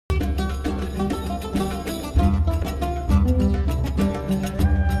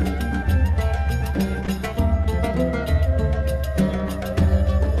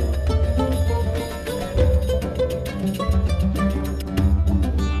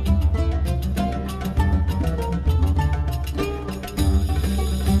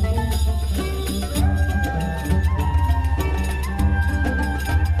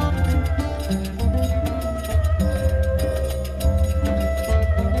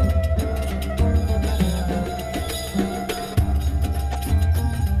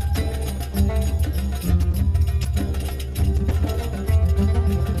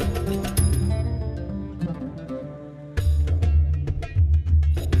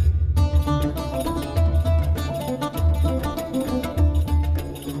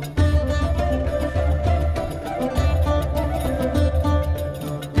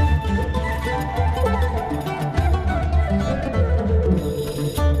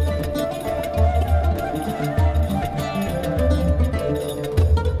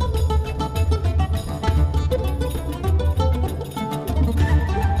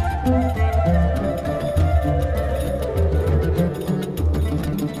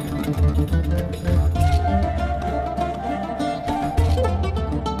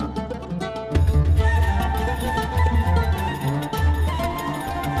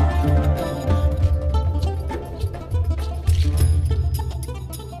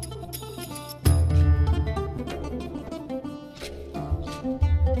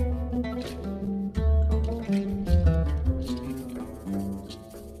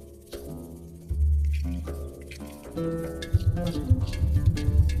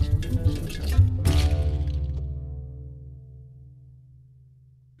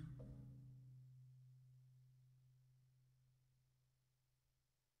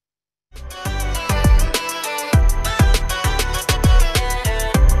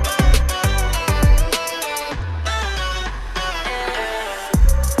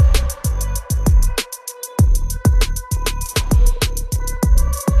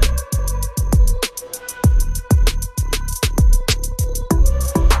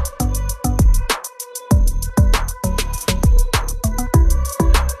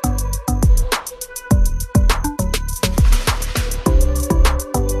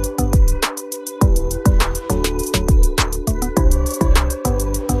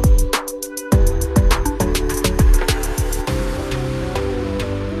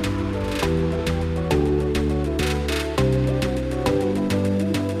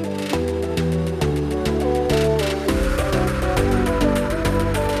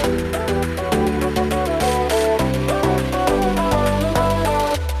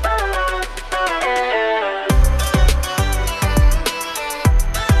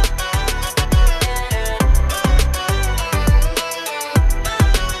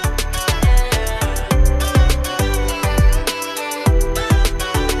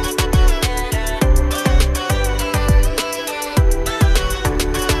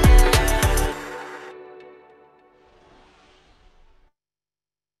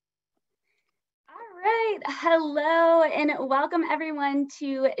Hello and welcome everyone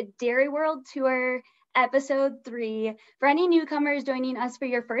to Dairy World Tour episode 3. For any newcomers joining us for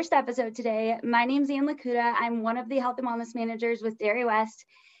your first episode today, my name's Ann Lakuta. I'm one of the health and wellness managers with Dairy West,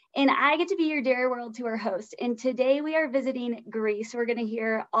 and I get to be your Dairy World Tour host. And today we are visiting Greece. We're going to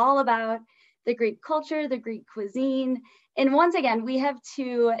hear all about the Greek culture, the Greek cuisine. And once again, we have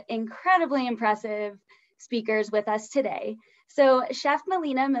two incredibly impressive speakers with us today. So Chef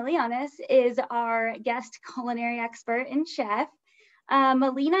Melina Milionis is our guest culinary expert and chef.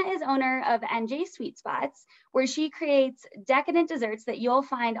 Melina is owner of NJ Sweet Spots, where she creates decadent desserts that you'll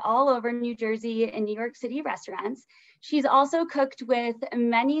find all over New Jersey and New York City restaurants. She's also cooked with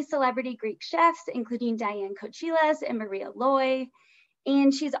many celebrity Greek chefs, including Diane Kochilas and Maria Loy.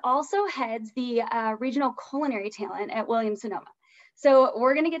 And she's also heads the regional culinary talent at Williams-Sonoma. So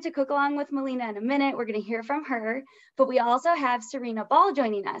we're going to get to cook along with Melina in a minute. We're going to hear from her, but we also have Serena Ball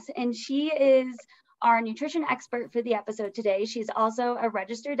joining us, and she is our nutrition expert for the episode today. She's also a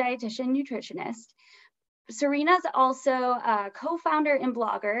registered dietitian nutritionist. Serena's also a co-founder and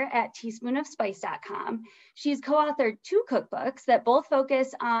blogger at teaspoonofspice.com. She's co-authored 2 cookbooks that both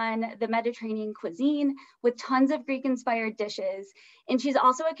focus on the Mediterranean cuisine with tons of Greek-inspired dishes. And she's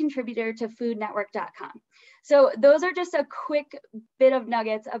also a contributor to foodnetwork.com. So those are just a quick bit of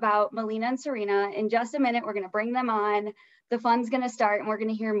nuggets about Melina and Serena. In just a minute, we're going to bring them on. The fun's going to start, and we're going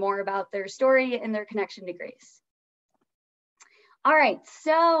to hear more about their story and their connection to Greece. All right,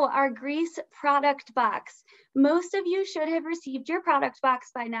 so our Greece product box. Most of you should have received your product box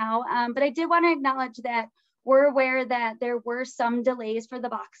by now, but I did want to acknowledge that we're aware that there were some delays for the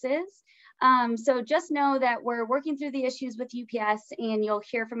boxes. So just know that we're working through the issues with UPS, and you'll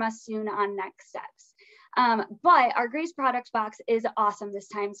hear from us soon on next steps. But our Greece product box is awesome this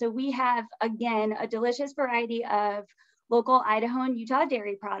time. So we have, again, a delicious variety of local Idaho and Utah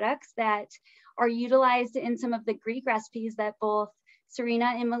dairy products that are utilized in some of the Greek recipes that both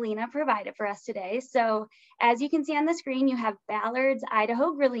Serena and Melina provided for us today. So as you can see on the screen, you have Ballard's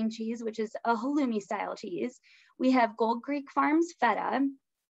Idaho grilling cheese, which is a halloumi style cheese. We have Gold Creek Farms feta.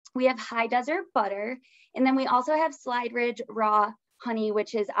 We have High Desert butter. And then we also have Slide Ridge raw honey,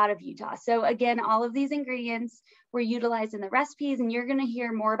 which is out of Utah. So again, all of these ingredients were utilized in the recipes, and you're going to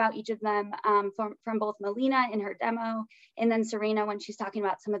hear more about each of them from both Melina in her demo, and then Serena when she's talking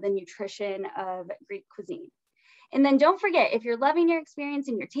about some of the nutrition of Greek cuisine. And then don't forget, if you're loving your experience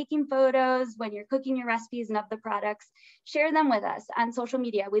and you're taking photos when you're cooking your recipes and of the products, share them with us on social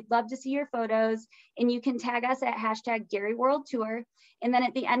media. We'd love to see your photos, and you can tag us at #DairyWorldTour. And then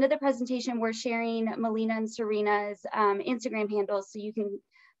at the end of the presentation, we're sharing Melina and Serena's Instagram handles, so you can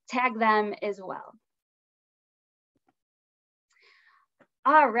tag them as well.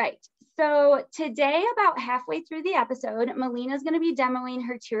 All right, so today, about halfway through the episode, Melina is going to be demoing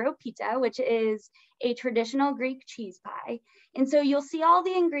her Tiropita, which is a traditional Greek cheese pie. And so you'll see all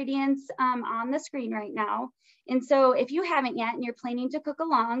the ingredients on the screen right now. And so if you haven't yet and you're planning to cook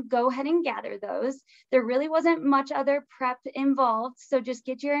along, go ahead and gather those. There really wasn't much other prep involved, so just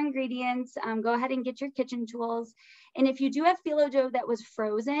get your ingredients, go ahead and get your kitchen tools. And if you do have phyllo dough that was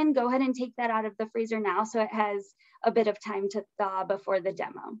frozen, go ahead and take that out of the freezer now so it has a bit of time to thaw before the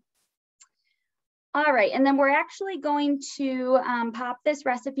demo. All right, and then we're actually going to pop this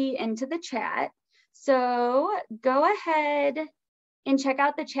recipe into the chat. So go ahead and check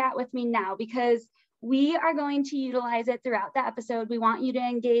out the chat with me now, because we are going to utilize it throughout the episode. We want you to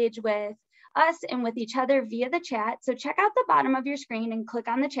engage with us and with each other via the chat. So check out the bottom of your screen and click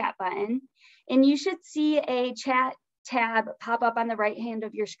on the chat button, and you should see a chat tab pop up on the right hand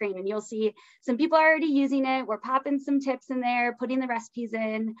of your screen, and you'll see some people are already using it. We're popping some tips in there, putting the recipes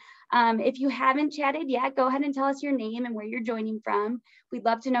in. If you haven't chatted yet, go ahead and tell us your name and where you're joining from. We'd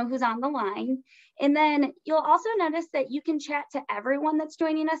love to know who's on the line. And then you'll also notice that you can chat to everyone that's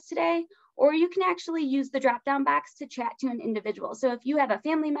joining us today, or you can actually use the drop-down box to chat to an individual. So if you have a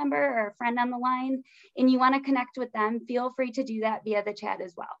family member or a friend on the line and you want to connect with them, feel free to do that via the chat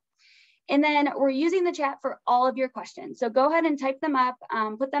as well. And then we're using the chat for all of your questions. So go ahead and type them up,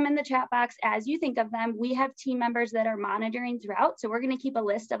 put them in the chat box as you think of them. We have team members that are monitoring throughout. So we're going to keep a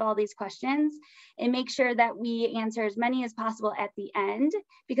list of all these questions and make sure that we answer as many as possible at the end,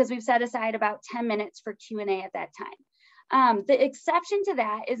 because we've set aside about 10 minutes for Q&A at that time. The exception to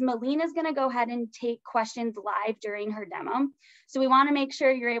that is Melina is going to go ahead and take questions live during her demo. So we want to make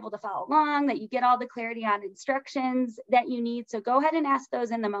sure you're able to follow along, that you get all the clarity on instructions that you need. So go ahead and ask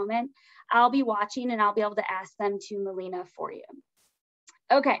those in the moment. I'll be watching and I'll be able to ask them to Melina for you.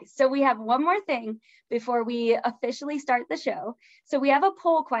 Okay, so we have one more thing before we officially start the show. So we have a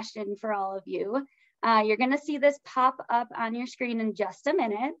poll question for all of you. You're going to see this pop up on your screen in just a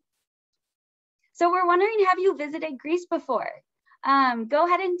minute. So we're wondering, have you visited Greece before? Go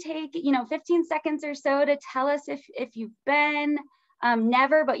ahead and take, 15 seconds or so to tell us if you've been,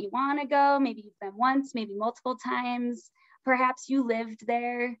 never, but you want to go. Maybe you've been once, maybe multiple times. Perhaps you lived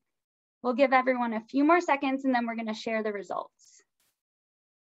there. We'll give everyone a few more seconds and then we're going to share the results.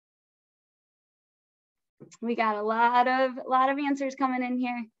 We got a lot of answers coming in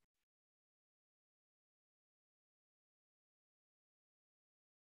here.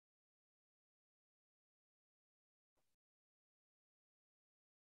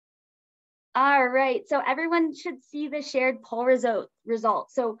 All right, so everyone should see the shared poll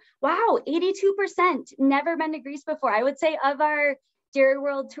results. So wow, 82% never been to Greece before. I would say of our Dairy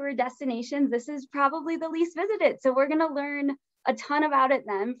World Tour destinations, this is probably the least visited. So we're gonna learn a ton about it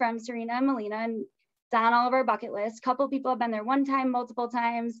then from Serena and Melina, and it's on all of our bucket list. A couple people have been there one time, multiple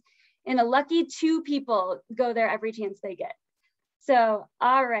times, and a lucky 2 people go there every chance they get. So,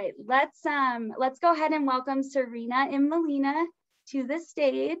 all right, let's go ahead and welcome Serena and Melina to the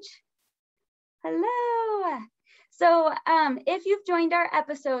stage. Hello. So if you've joined our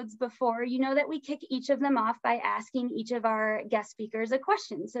episodes before, you know that we kick each of them off by asking each of our guest speakers a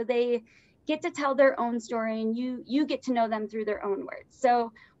question. So they get to tell their own story and you get to know them through their own words.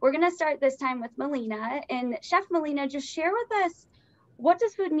 So we're gonna start this time with Melina. And Chef Melina, just share with us, what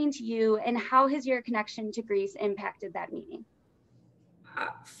does food mean to you and how has your connection to Greece impacted that meaning?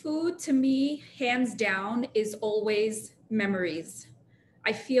 Food to me, hands down, is always memories.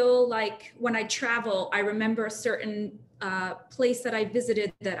 I feel like when I travel, I remember a certain place that I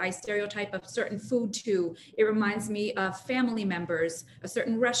visited that I stereotype a certain food to. It reminds me of family members, a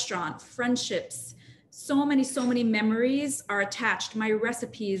certain restaurant, friendships. So many memories are attached. My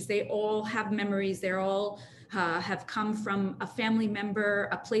recipes, they all have memories. They're all have come from a family member,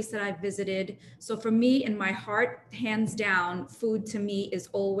 a place that I've visited. So for me, in my heart, hands down, food to me is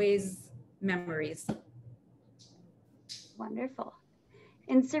always memories. Wonderful.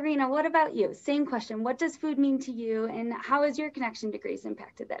 And Serena, what about you? Same question. What does food mean to you and how has your connection to Greece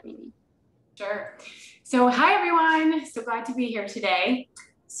impacted that meaning? Sure. So hi, everyone. So glad to be here today.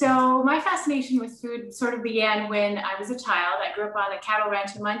 So my fascination with food sort of began when I was a child. I grew up on a cattle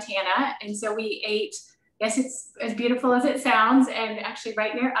ranch in Montana. And so we ate, yes, it's as beautiful as it sounds, and actually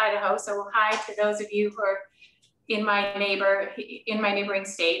right near Idaho. So hi to those of you who are in my neighboring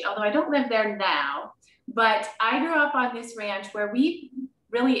state, although I don't live there now. But I grew up on this ranch where we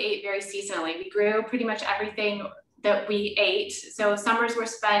really ate very seasonally. We grew pretty much everything that we ate. So summers were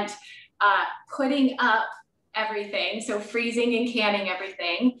spent putting up everything, so freezing and canning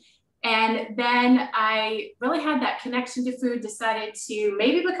everything. And then I really had that connection to food, decided to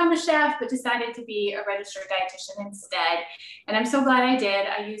maybe become a chef, but decided to be a registered dietitian instead. And I'm so glad I did.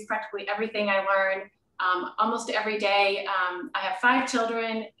 I use practically everything I learned almost every day. I have 5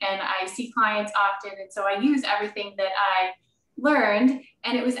 children and I see clients often. And so I use everything that I learned.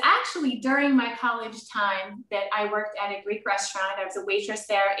 And it was actually during my college time that I worked at a Greek restaurant. I was a waitress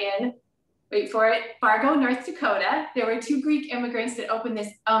there in, wait for it, Fargo, North Dakota. There were 2 Greek immigrants that opened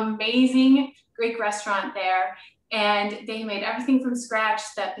this amazing Greek restaurant there. And they made everything from scratch,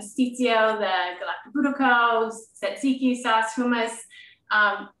 the pastitsio, the galaktoboudikos, tzatziki sauce, hummus.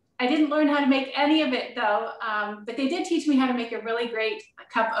 I didn't learn how to make any of it though, but they did teach me how to make a really great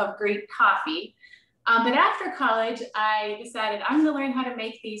cup of Greek coffee. But after college, I decided I'm gonna learn how to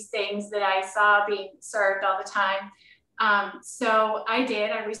make these things that I saw being served all the time. So I did,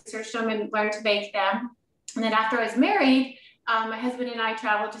 I researched them and learned to make them. And then after I was married, my husband and I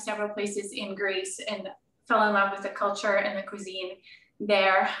traveled to several places in Greece and fell in love with the culture and the cuisine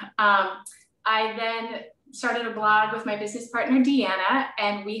there. I then started a blog with my business partner, Deanna,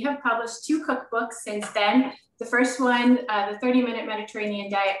 and we have published 2 cookbooks since then. The first one, the 30-Minute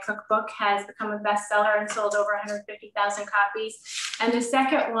Mediterranean Diet Cookbook, has become a bestseller and sold over 150,000 copies. And the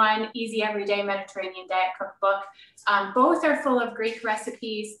second one, Easy Everyday Mediterranean Diet Cookbook. Both are full of Greek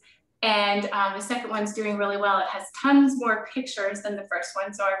recipes, and the second one's doing really well. It has tons more pictures than the first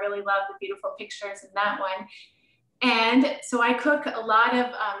one, so I really love the beautiful pictures in that one. And so I cook a lot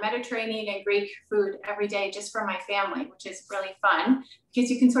of Mediterranean and Greek food every day just for my family, which is really fun because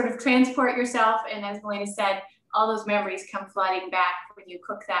you can sort of transport yourself. And as Melina said, all those memories come flooding back when you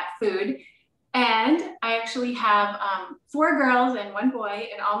cook that food. And I actually have 4 girls and 1 boy,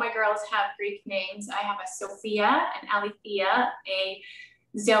 and all my girls have Greek names. I have a Sophia, an Alethea, a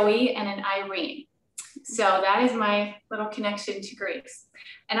Zoe, and an Irene. So that is my little connection to Greece.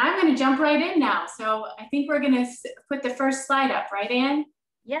 And I'm going to jump right in now. So I think we're going to put the first slide up, right, Anne?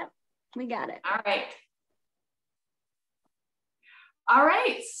 Yep, we got it. All right. All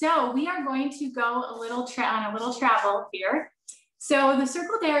right, so we are going to go on a little travel here. So the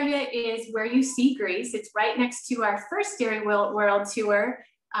circled area is where you see Greece. It's right next to our first Dairy World tour.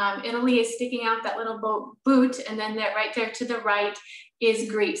 Italy is sticking out that little boot, and then that right there to the right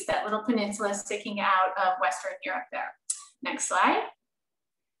is Greece, that little peninsula sticking out of Western Europe there. Next slide.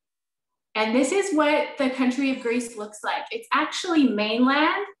 And this is what the country of Greece looks like. It's actually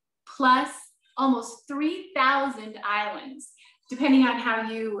mainland plus almost 3,000 islands, depending on how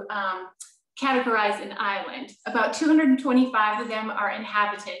you categorize an island. About 225 of them are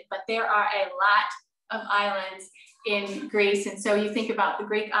inhabited, but there are a lot of islands in Greece. And so you think about the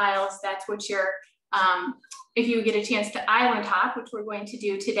Greek Isles, that's what you're, if you get a chance to island hop, which we're going to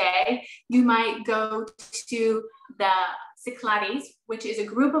do today, you might go to the Cyclades, which is a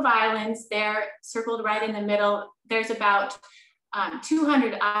group of islands. They're circled right in the middle. There's about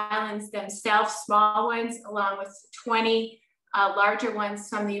 200 islands themselves, small ones, along with 20 larger ones,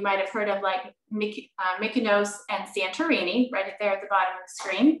 some that you might have heard of, like Mykonos and Santorini, right there at the bottom of the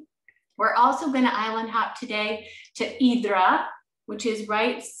screen. We're also going to island hop today to Hydra, which is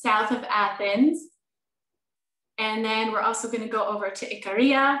right south of Athens. And then we're also going to go over to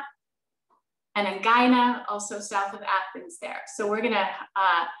Ikaria and Aegina, also south of Athens there. So we're going to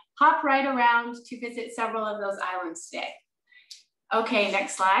hop right around to visit several of those islands today. Okay,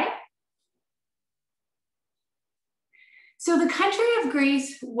 next slide. So the country of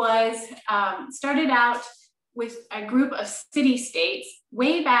Greece was started out with a group of city-states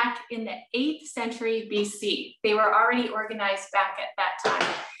way back in the 8th century BC. They were already organized back at that time.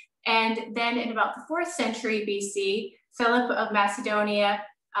 And then in about the 4th century BC, Philip of Macedonia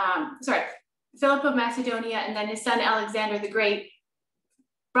and then his son Alexander the Great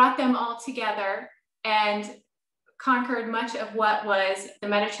brought them all together and conquered much of what was the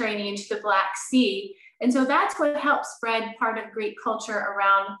Mediterranean to the Black Sea. And so that's what helped spread part of Greek culture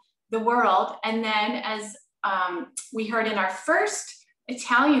around the world. And then as we heard in our first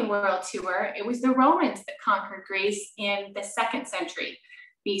Italian world tour, it was the Romans that conquered Greece in the 2nd century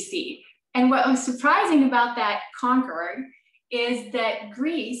BC. And what was surprising about that conqueror is that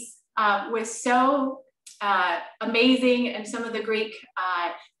Greece was so amazing, and some of the Greek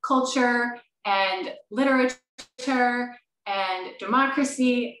culture and literature and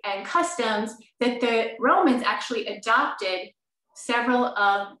democracy and customs, that the Romans actually adopted several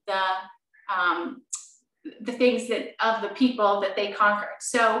of the things that of the people that they conquered.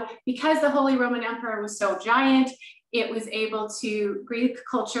 So because the Holy Roman Emperor was so giant, it was able to, Greek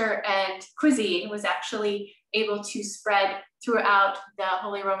culture and cuisine was actually able to spread throughout the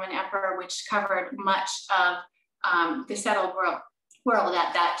Holy Roman Emperor, which covered much of the settled world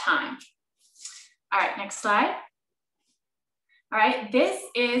at that time. All right, next slide. All right, this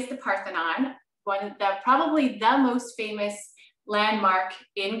is the Parthenon, probably the most famous landmark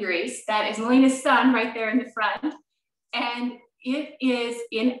in Greece. That is Melina's son right there in the front. And it is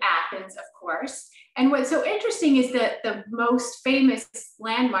in Athens, of course. And what's so interesting is that the most famous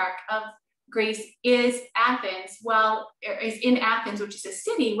landmark of Greece is Athens. Well, is in Athens, which is a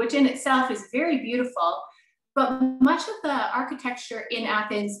city, which in itself is very beautiful. But much of the architecture in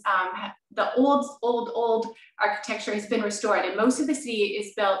Athens, the old architecture has been restored, and most of the city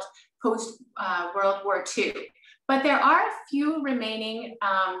is built post World War II. But there are a few remaining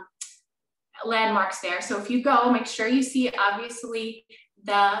landmarks there. So if you go, make sure you see obviously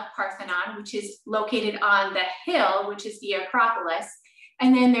the Parthenon, which is located on the hill, which is the Acropolis.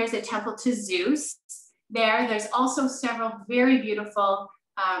 And then there's a temple to Zeus there. There's also several very beautiful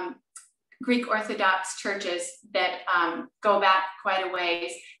Greek Orthodox churches that go back quite a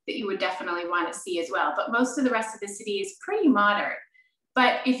ways that you would definitely want to see as well. But most of the rest of the city is pretty modern.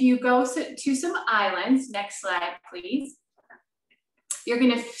 But if you go to some islands, next slide, please, you're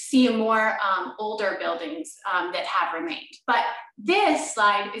going to see more older buildings that have remained. But this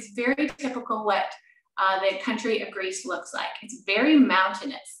slide is very typical what the country of Greece looks like. It's very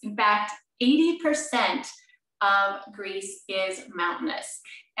mountainous. In fact, 80% of Greece is mountainous.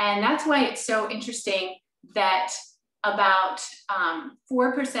 And that's why it's so interesting that about 4%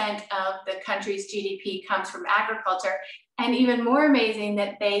 of the country's GDP comes from agriculture, and even more amazing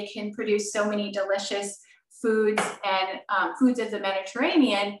that they can produce so many delicious foods and foods of the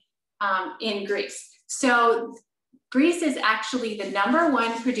Mediterranean in Greece. So Greece is actually the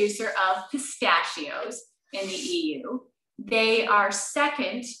 #1 producer of pistachios in the EU. They are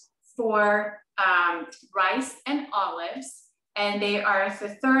second for rice and olives, and they are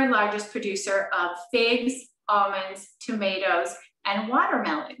the 3rd largest producer of figs, almonds, tomatoes, and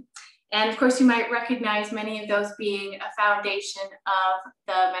watermelon. And of course, you might recognize many of those being a foundation of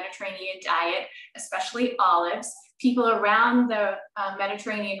the Mediterranean diet, especially olives. People around the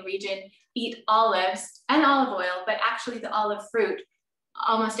Mediterranean region eat olives and olive oil, but actually the olive fruit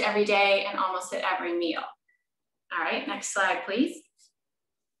almost every day and almost at every meal. All right, next slide, please.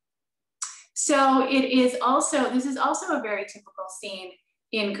 So this is also a very typical scene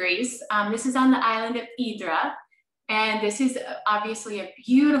in Greece. This is on the island of Hydra, and this is obviously a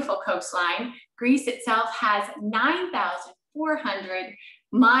beautiful coastline. Greece itself has 9,400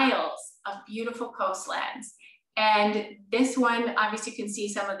 miles of beautiful coastlands. And this one, obviously you can see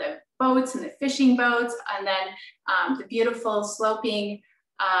some of the boats and the fishing boats, and then the beautiful sloping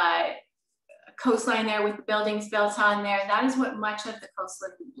coastline there with the buildings built on there. That is what much of the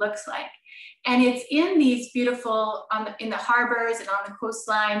coastline looks like. And it's in these beautiful, in the harbors and on the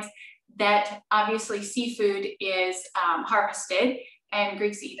coastlines that obviously seafood is harvested, and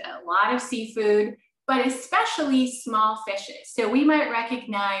Greeks eat a lot of seafood, but especially small fishes. So we might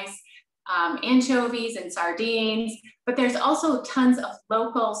recognize anchovies and sardines, but there's also tons of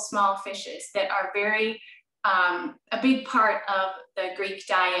local small fishes that are very, a big part of the Greek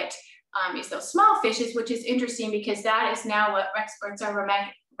diet is those small fishes, which is interesting because that is now what experts are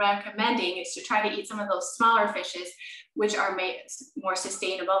recommending, is to try to eat some of those smaller fishes, which are made more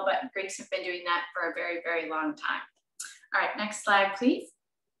sustainable, but Greeks have been doing that for a very, very long time. All right, next slide, please.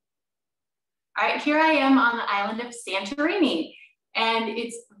 All right, here I am on the island of Santorini, and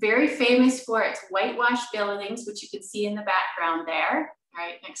it's very famous for its whitewashed buildings, which you can see in the background there. All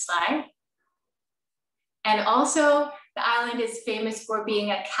right, next slide. And also the island is famous for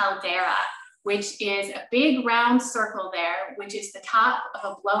being a caldera, which is a big round circle there, which is the top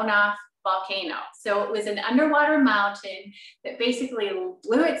of a blown off volcano. So it was an underwater mountain that basically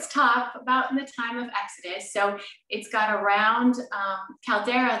blew its top about in the time of Exodus. So it's got a round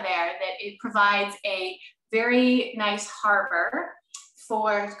caldera there that it provides a very nice harbor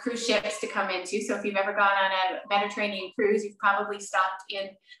for cruise ships to come into. So if you've ever gone on a Mediterranean cruise, you've probably stopped in,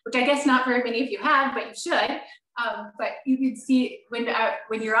 which I guess not very many of you have, but you should. But you can see when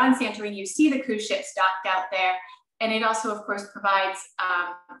you're on Santorini, you see the cruise ships docked out there. And it also, of course, provides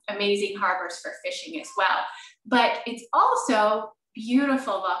amazing harbors for fishing as well. But it's also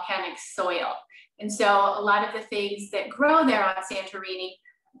beautiful volcanic soil. And so a lot of the things that grow there on Santorini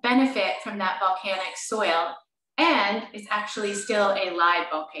benefit from that volcanic soil. And it's actually still a live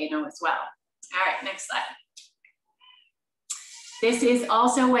volcano as well. All right, next slide. This is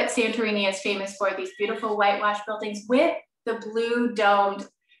also what Santorini is famous for, these beautiful whitewashed buildings with the blue domed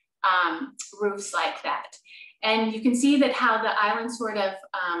roofs like that. And you can see that how the island sort of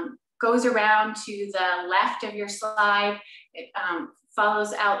goes around to the left of your slide. It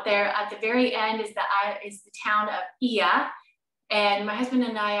follows out there. At the very end is the town of Ia. And my husband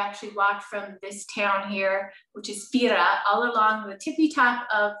and I actually walked from this town here, which is Pira, all along the tippy top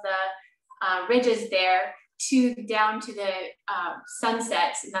of the ridges there down to the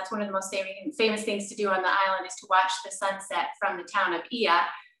sunsets. And that's one of the most famous things to do on the island, is to watch the sunset from the town of Ia.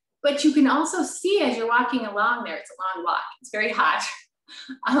 But you can also see as you're walking along there, it's a long walk, it's very hot.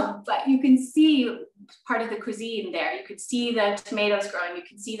 But you can see part of the cuisine there. You can see the tomatoes growing. You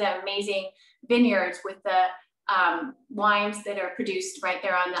can see the amazing vineyards with the wines that are produced right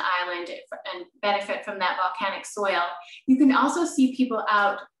there on the island and benefit from that volcanic soil. You can also see people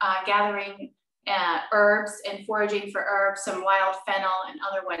out gathering herbs and foraging for herbs, some wild fennel and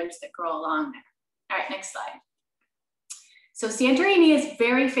other ones that grow along there. All right, next slide. So Santorini is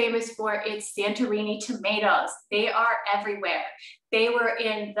very famous for its Santorini tomatoes. They are everywhere. They were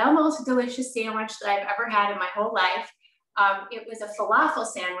in the most delicious sandwich that I've ever had in my whole life. It was a falafel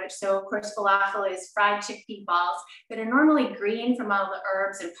sandwich. So of course, falafel is fried chickpea balls that are normally green from all the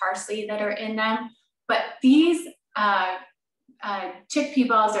herbs and parsley that are in them. But these chickpea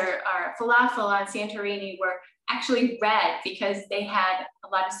balls or falafel on Santorini were actually red because they had a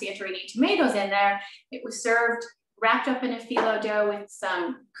lot of Santorini tomatoes in there. It was served wrapped up in a fillo dough with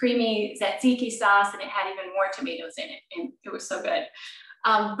some creamy tzatziki sauce, and it had even more tomatoes in it, and it was so good.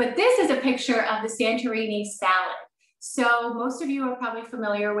 But this is a picture of the Santorini salad. So most of you are probably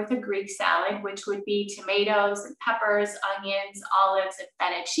familiar with a Greek salad, which would be tomatoes and peppers, onions, olives, and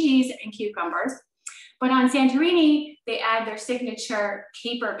feta cheese, and cucumbers. But on Santorini, they add their signature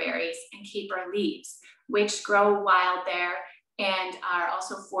caper berries and caper leaves, which grow wild there and are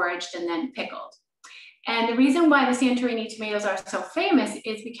also foraged and then pickled. And the reason why the Santorini tomatoes are so famous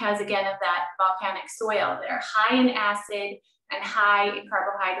is because, again, of that volcanic soil. They're high in acid and high in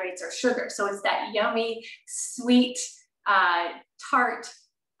carbohydrates or sugar. So it's that yummy, sweet, tart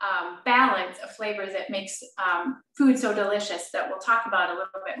balance of flavors that makes food so delicious that we'll talk about a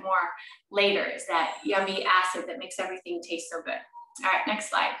little bit more later, is that yummy acid that makes everything taste so good. All right, next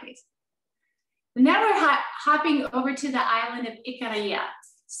slide, please. Now we're hopping over to the island of Icaria.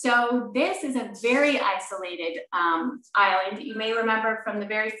 So this is a very isolated island. You may remember from the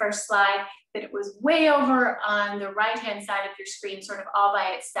very first slide that it was way over on the right-hand side of your screen, sort of all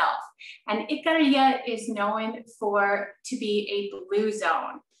by itself. And Icaria is known to be a blue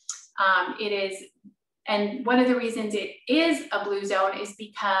zone. And one of the reasons it is a blue zone is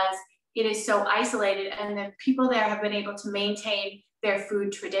because it is so isolated, and the people there have been able to maintain their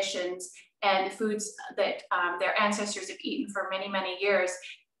food traditions and the foods that their ancestors have eaten for many, many years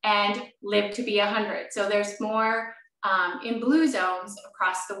and live to be 100. So there's more in blue zones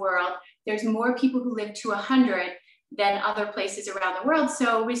across the world. There's more people who live to 100 than other places around the world.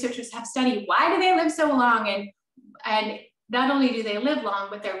 So researchers have studied, why do they live so long? And not only do they live long,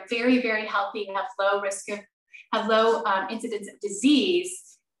 but they're very, very healthy, have low risk of, have low incidence of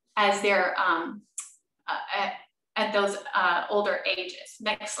disease as they're at those older ages.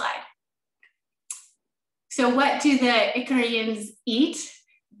 Next slide. So what do the Icarians eat?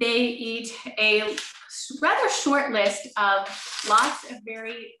 They eat a rather short list of lots of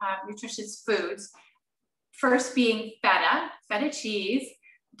very nutritious foods. First being feta cheese,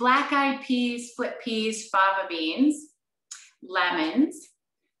 black-eyed peas, split peas, fava beans, lemons,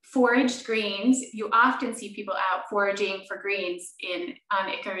 foraged greens. You often see people out foraging for greens on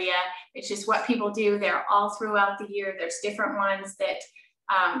Icaria. It's just what people do. They're all throughout the year. There's different ones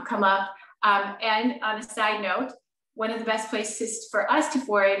that come up. And on a side note, one of the best places for us to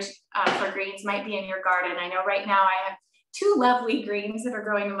forage for greens might be in your garden. I know right now I have 2 lovely greens that are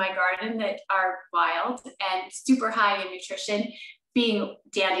growing in my garden that are wild and super high in nutrition, being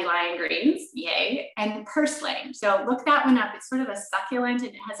dandelion greens, yay, and purslane. So look that one up. It's sort of a succulent and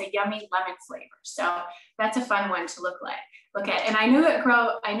it has a yummy lemon flavor. So that's a fun one to look at. And I know it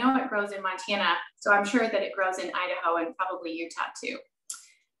grows in Montana, so I'm sure that it grows in Idaho and probably Utah too.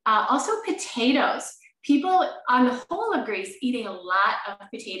 Also potatoes. People on the whole of Greece eat a lot of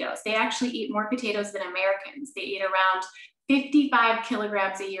potatoes. They actually eat more potatoes than Americans. They eat around 55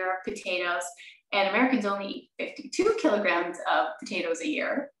 kilograms a year of potatoes, and Americans only eat 52 kilograms of potatoes a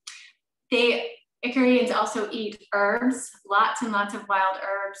year. Icarians also eat herbs, lots and lots of wild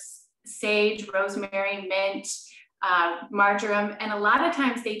herbs, sage, rosemary, mint, marjoram, and a lot of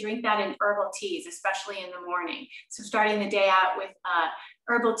times they drink that in herbal teas, especially in the morning. So starting the day out with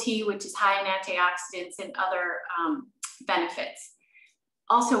herbal tea, which is high in antioxidants and other benefits.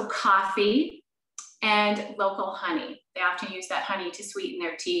 Also coffee and local honey. They often use that honey to sweeten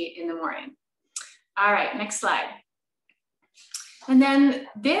their tea in the morning. All right, next slide. And then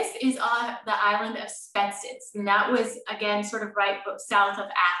this is on the island of Spetses, and that was, again, sort of right south of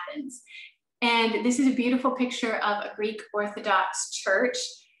Athens. And this is a beautiful picture of a Greek Orthodox church.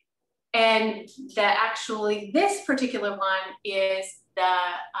 And this particular one is the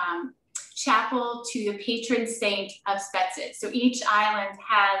chapel to the patron saint of Spetses. So each island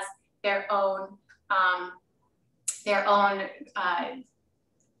has their own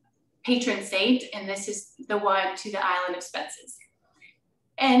patron saint, and this is the one to the island of Spetses.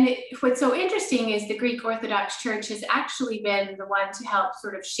 And what's so interesting is the Greek Orthodox Church has actually been the one to help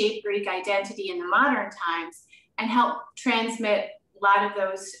sort of shape Greek identity in the modern times and help transmit a lot of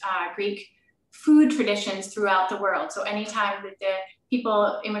those Greek food traditions throughout the world. So anytime that the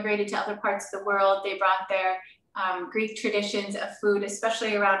people immigrated to other parts of the world, they brought their Greek traditions of food,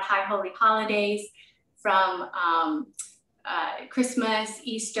 especially around high holy holidays, from Christmas,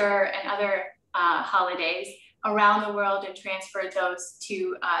 Easter, and other holidays around the world, and transferred those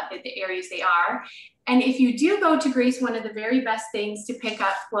to the areas they are. And if you do go to Greece, one of the very best things to pick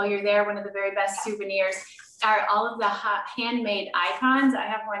up while you're there, one of the very best souvenirs, are all of the handmade icons. I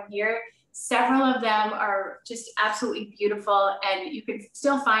have one here. Several of them are just absolutely beautiful, and you can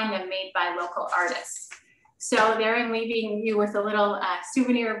still find them made by local artists. So there I'm leaving you with a little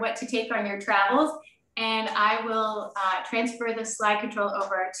souvenir of what to take on your travels, and I will transfer the slide control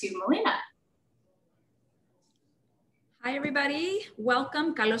over to Melina. Hi, everybody.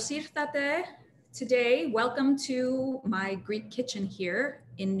 Welcome. Kalos ήρθατε. Today, welcome to my Greek kitchen here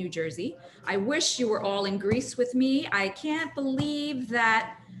in New Jersey. I wish you were all in Greece with me. I can't believe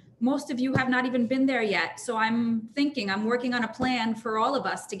that most of you have not even been there yet. So I'm working on a plan for all of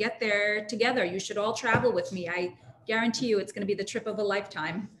us to get there together. You should all travel with me. I guarantee you it's going to be the trip of a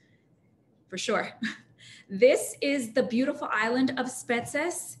lifetime, for sure. This is the beautiful island of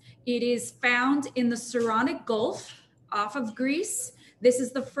Spetses. It is found in the Saronic Gulf off of Greece. This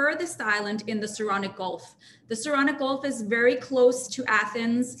is the furthest island in the Saronic Gulf. The Saronic Gulf is very close to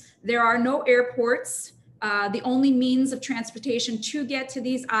Athens. There are no airports. The only means of transportation to get to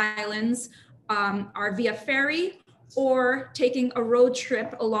these islands are via ferry or taking a road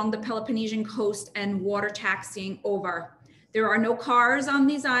trip along the Peloponnesian coast and water taxiing over. There are no cars on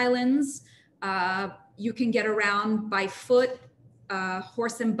these islands. You can get around by foot,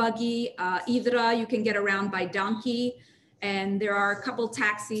 horse and buggy, Idra, you can get around by donkey. And there are a couple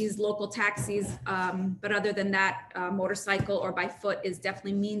taxis, local taxis, but other than that, motorcycle or by foot is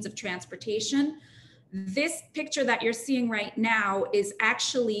definitely means of transportation. This picture that you're seeing right now is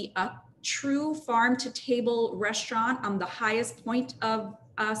actually a true farm to table restaurant on the highest point of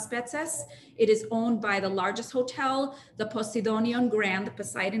Spetses. It is owned by the largest hotel, the Poseidon Grand, the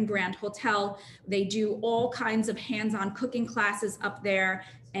Poseidon Grand Hotel. They do all kinds of hands-on cooking classes up there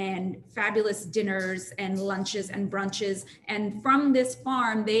and fabulous dinners and lunches and brunches. And from this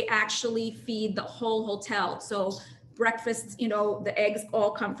farm, they actually feed the whole hotel. So breakfast, you know, the eggs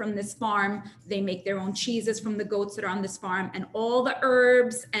all come from this farm. They make their own cheeses from the goats that are on this farm, and all the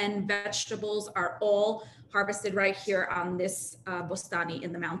herbs and vegetables are all harvested right here on this bostani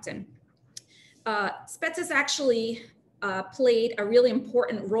in the mountain. Spetses actually played a really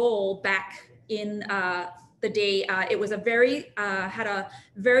important role back in the day. It was had a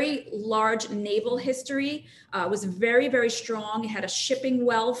very large naval history, was very, very strong. It had a shipping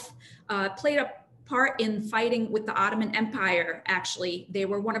wealth, played a part in fighting with the Ottoman Empire. Actually, they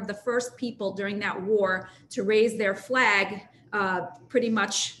were one of the first people during that war to raise their flag, pretty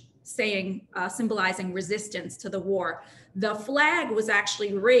much saying, symbolizing resistance to the war. The flag was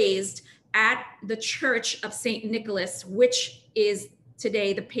actually raised at the Church of St. Nicholas, which is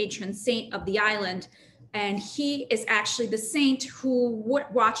today the patron saint of the island. And he is actually the saint who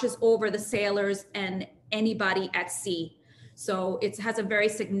watches over the sailors and anybody at sea. So it has a very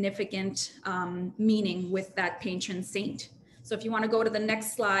significant meaning with that patron saint. So if you want to go to the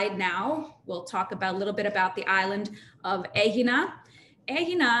next slide now, we'll talk about a little bit about the island of Aegina.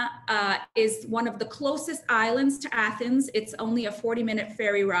 Aegina is one of the closest islands to Athens. It's only a 40-minute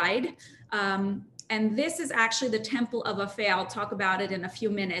ferry ride. And this is actually the temple of Aphae. I'll talk about it in a few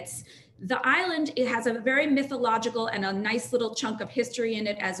minutes. The island, it has a very mythological and a nice little chunk of history in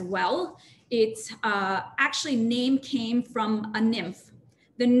it as well. Its actually name came from a nymph.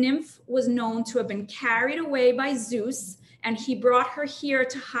 The nymph was known to have been carried away by Zeus, and he brought her here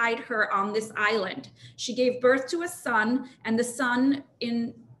to hide her on this island. She gave birth to a son, and the son,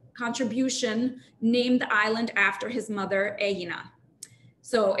 in contribution, named the island after his mother, Aegina.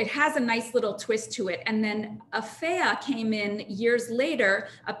 So it has a nice little twist to it. And then Aphae came in years later.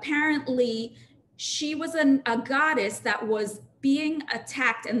 Apparently, she was a goddess that was being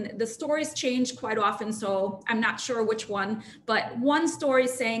attacked, and the stories change quite often, so I'm not sure which one, but one story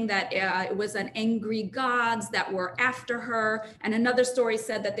saying that it was an angry gods that were after her, and another story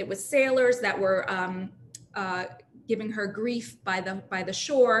said that there was sailors that were giving her grief by the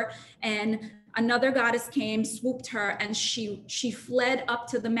shore, and another goddess came, swooped her, and she fled up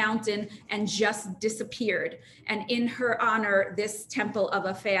to the mountain and just disappeared. And in her honor, this temple of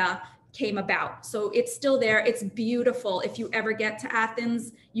Aphae came about. So it's still there. It's beautiful. If you ever get to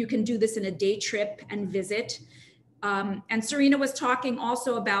Athens, you can do this in a day trip and visit. And Serena was talking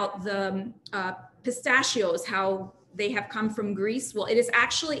also about the pistachios, how they have come from Greece. Well, it is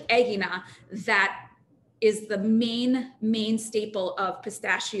actually Aegina that is the main staple of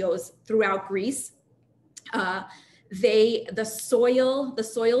pistachios throughout Greece. The soil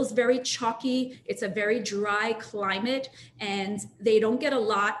is very chalky. It's a very dry climate, and they don't get a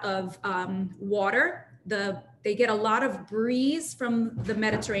lot of water. They get a lot of breeze from the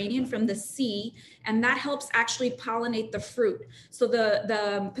Mediterranean, from the sea, and that helps actually pollinate the fruit. So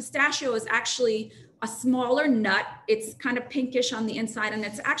the pistachio is actually a smaller nut. It's kind of pinkish on the inside, and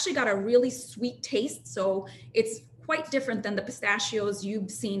it's actually got a really sweet taste. So it's quite different than the pistachios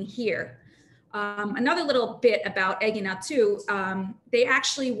you've seen here. Another little bit about Aegina too, they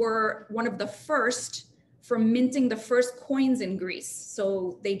actually were one of the first for minting the first coins in Greece.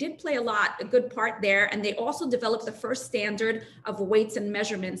 So they did play a good part there. And they also developed the first standard of weights and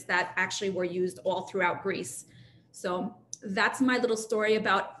measurements that actually were used all throughout Greece. So that's my little story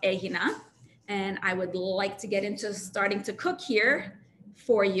about Aegina. And I would like to get into starting to cook here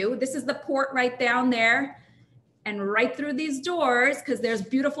for you. This is the port right down there. And right through these doors, because there's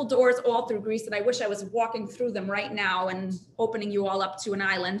beautiful doors all through Greece, and I wish I was walking through them right now and opening you all up to an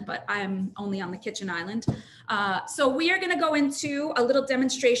island, but I'm only on the kitchen island. So we are going to go into a little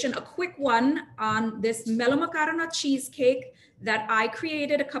demonstration, a quick one on this melomakarona cheesecake that I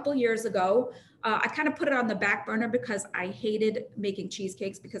created a couple years ago. I kind of put it on the back burner because I hated making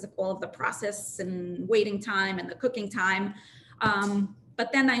cheesecakes because of all of the process and waiting time and the cooking time.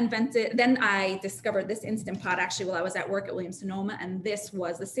 But then I discovered this Instant Pot actually while I was at work at Williams-Sonoma, and this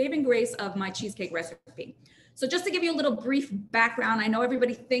was the saving grace of my cheesecake recipe. So just to give you a little brief background, I know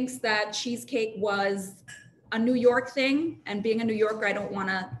everybody thinks that cheesecake was a New York thing, and being a New Yorker, I don't want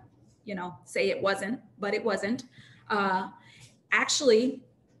to, you know, say it wasn't, but it wasn't. Actually,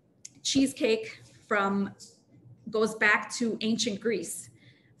 cheesecake goes back to ancient Greece.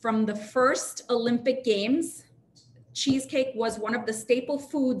 From the first Olympic Games, cheesecake was one of the staple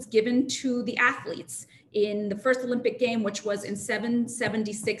foods given to the athletes in the first Olympic game, which was in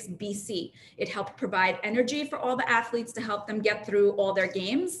 776 BC. It helped provide energy for all the athletes to help them get through all their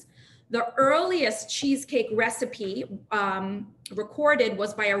games. The earliest cheesecake recipe recorded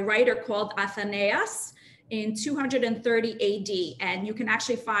was by a writer called Athenaeus in 230 AD. And you can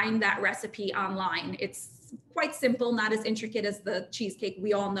actually find that recipe online. It's quite simple, not as intricate as the cheesecake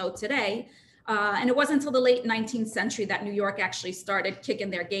we all know today. And it wasn't until the late 19th century that New York actually started kicking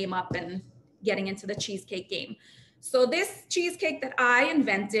their game up and getting into the cheesecake game. So this cheesecake that I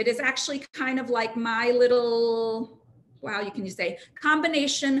invented is actually kind of like my little, wow, you can say,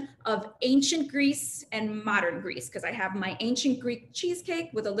 combination of ancient Greece and modern Greece, because I have my ancient Greek cheesecake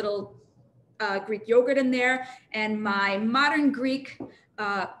with a little Greek yogurt in there, and my modern Greek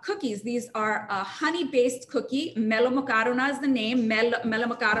cookies. These are a honey-based cookie. Melomakarona is the name.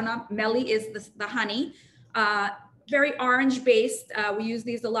 Melomakarona, meli is the honey. Very orange-based. We use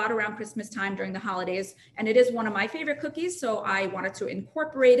these a lot around Christmas time during the holidays, and it is one of my favorite cookies, so I wanted to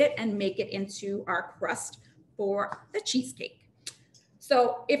incorporate it and make it into our crust for the cheesecake.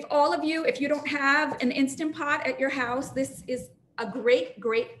 So if you don't have an Instant Pot at your house, this is a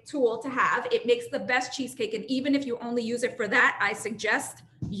great tool to have. It makes the best cheesecake. And even if you only use it for that, I suggest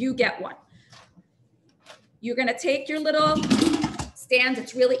you get one. You're gonna take your little stand.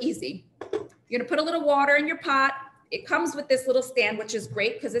 It's really easy. You're gonna put a little water in your pot. It comes with this little stand, which is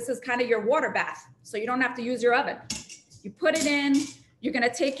great because this is kind of your water bath. So you don't have to use your oven. You put it in, you're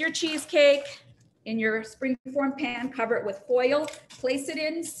gonna take your cheesecake in your springform pan, cover it with foil, place it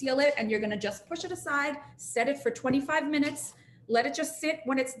in, seal it, and you're gonna just push it aside, set it for 25 minutes, let it just sit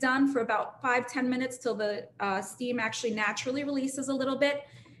when it's done for about 5-10 minutes till the steam actually naturally releases a little bit.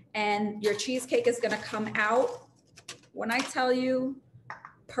 And your cheesecake is gonna come out, when I tell you,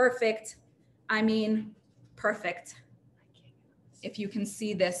 perfect, I mean perfect. If you can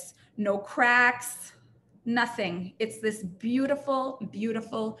see this, no cracks, nothing. It's this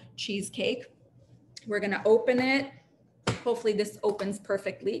beautiful cheesecake. We're gonna open it. Hopefully this opens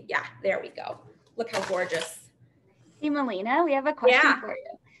perfectly. Yeah, there we go. Look how gorgeous. Hey, Melina, we have a question for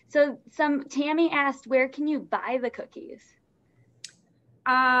you. So Tammy asked, where can you buy the cookies?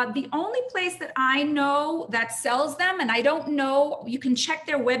 The only place that I know that sells them, and I don't know, you can check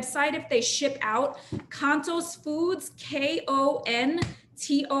their website if they ship out, Kontos Foods, Kontos,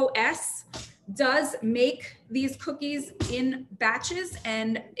 does make these cookies in batches.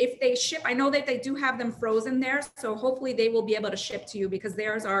 And if they ship, I know that they do have them frozen there. So hopefully they will be able to ship to you because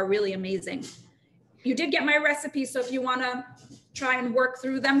theirs are really amazing. You did get my recipe, so if you want to try and work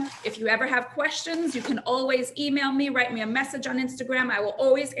through them, if you ever have questions, you can always email me, write me a message on Instagram. I will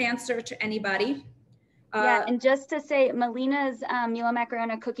always answer to anybody. Yeah, and just to say, Melina's Mila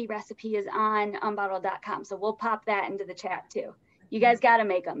Macarona cookie recipe is on unbottled.com, so we'll pop that into the chat too. You guys got to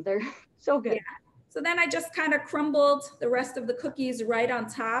make them. They're so good. Yeah. So then I just kind of crumbled the rest of the cookies right on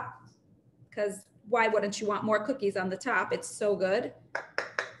top, because why wouldn't you want more cookies on the top? It's so good.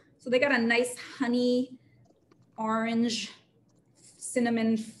 So they got a nice honey, orange,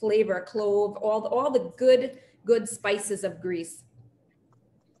 cinnamon flavor, clove, all the good spices of Greece.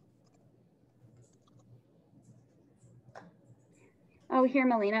 Oh, here,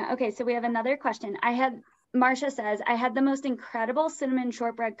 Melina. Okay, so we have another question. Marcia says, I had the most incredible cinnamon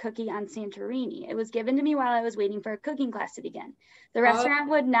shortbread cookie on Santorini. It was given to me while I was waiting for a cooking class to begin. The restaurant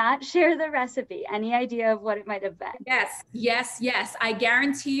would not share the recipe. Any idea of what it might have been? Yes. I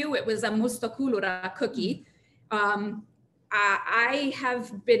guarantee you it was a mustokulura cookie. I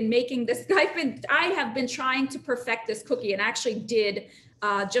have been making this, I have been trying to perfect this cookie, and actually did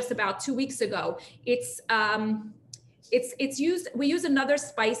just about 2 weeks ago. We use another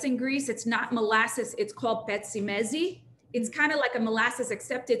spice in Greece. It's not molasses. It's called petsimezi. It's kind of like a molasses,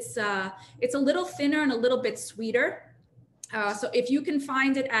 except it's a little thinner and a little bit sweeter. So if you can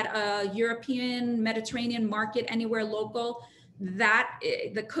find it at a European Mediterranean market anywhere local,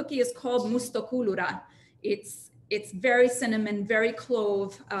 the cookie is called mustokulura. It's very cinnamon, very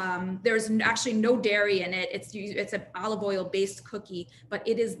clove. There's actually no dairy in it. It's an olive oil based cookie, but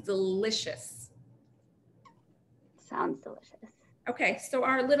it is delicious. Sounds delicious. Okay, so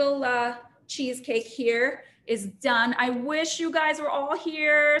our little cheesecake here is done. I wish you guys were all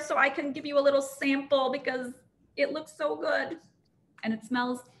here so I can give you a little sample because it looks so good and it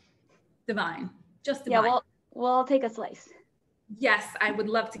smells divine, just divine. Yeah, we'll take a slice. Yes, I would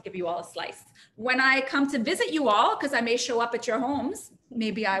love to give you all a slice. When I come to visit you all, because I may show up at your homes,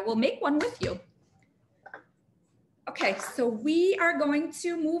 maybe I will make one with you. Okay, so we are going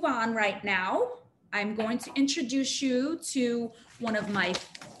to move on right now. I'm going to introduce you to one of my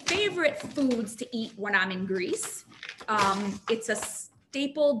favorite foods to eat when I'm in Greece. It's a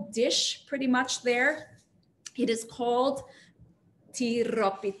staple dish pretty much there. It is called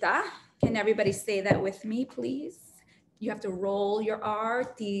Tiropita. Can everybody say that with me, please? You have to roll your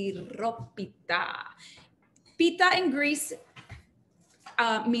R, Tiropita. Pita in Greece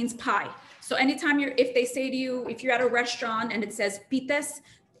means pie. So anytime if they say to you, if you're at a restaurant and it says pites,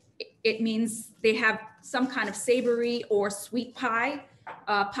 it means they have some kind of savory or sweet pie.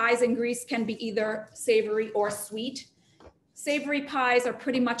 Pies in Greece can be either savory or sweet. Savory pies are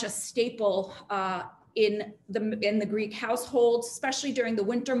pretty much a staple in the Greek household, especially during the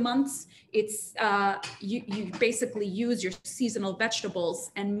winter months. It's you basically use your seasonal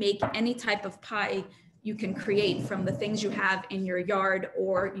vegetables and make any type of pie you can create from the things you have in your yard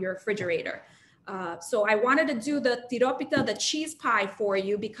or your refrigerator. So I wanted to do the tiropita, the cheese pie for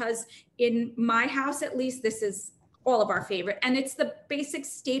you, because in my house, at least, this is all of our favorite. And it's the basic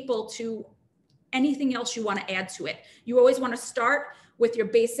staple to anything else you want to add to it. You always want to start with your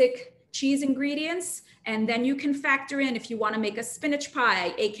basic cheese ingredients, and then you can factor in if you want to make a spinach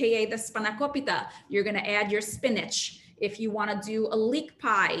pie, AKA the spanakopita, you're going to add your spinach. If you want to do a leek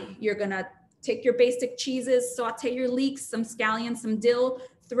pie, you're going to take your basic cheeses, saute your leeks, some scallions, some dill,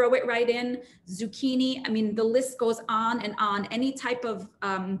 throw it right in, zucchini. I mean, the list goes on and on. Any type of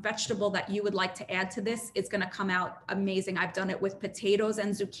vegetable that you would like to add to this, it's going to come out amazing. I've done it with potatoes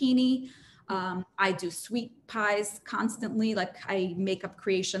and zucchini. I do sweet pies constantly. Like I make up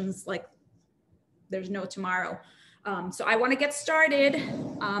creations like there's no tomorrow. So I want to get started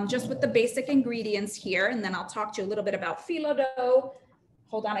just with the basic ingredients here, and then I'll talk to you a little bit about phyllo dough.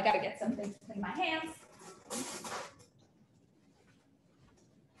 Hold on, I got to get something to clean my hands.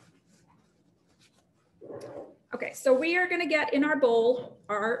 Okay, so we are going to get in our bowl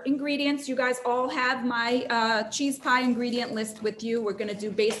our ingredients. You guys all have my cheese pie ingredient list with you. We're going to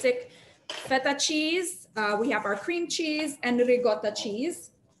do basic feta cheese. We have our cream cheese and ricotta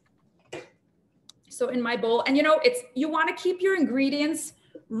cheese. So in my bowl, and you know, you want to keep your ingredients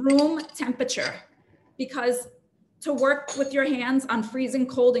room temperature, because to work with your hands on freezing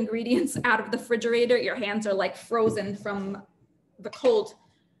cold ingredients out of the refrigerator, your hands are like frozen from the cold.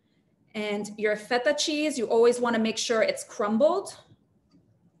 And your feta cheese, you always want to make sure it's crumbled.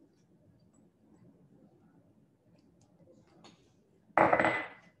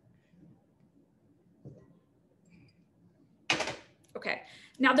 Okay,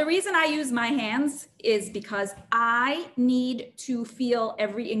 now the reason I use my hands is because I need to feel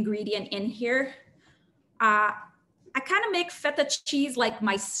every ingredient in here. I kind of make feta cheese like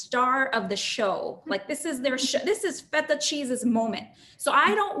my star of the show. Like this is their show. This is feta cheese's moment. So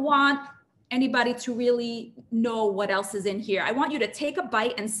I don't want anybody to really know what else is in here. I want you to take a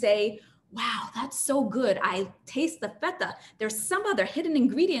bite and say, wow, that's so good. I taste the feta. There's some other hidden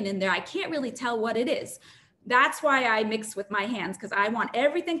ingredient in there. I can't really tell what it is. That's why I mix with my hands, because I want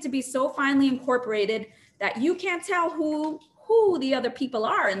everything to be so finely incorporated that you can't tell who the other people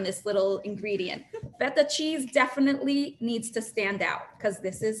are in this little ingredient. Feta cheese definitely needs to stand out, because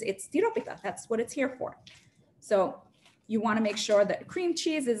it's tiropita. That's what it's here for. So you want to make sure that cream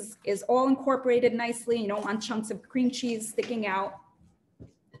cheese is all incorporated nicely. You don't want chunks of cream cheese sticking out.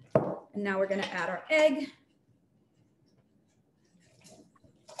 And now we're going to add our egg.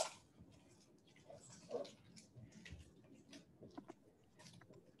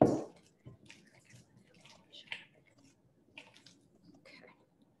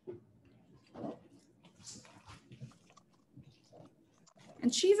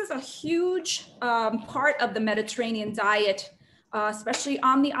 And cheese is a huge part of the Mediterranean diet, especially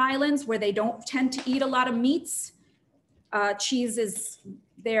on the islands where they don't tend to eat a lot of meats. Cheese is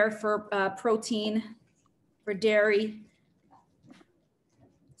there for protein, for dairy.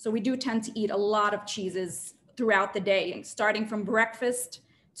 So we do tend to eat a lot of cheeses throughout the day, starting from breakfast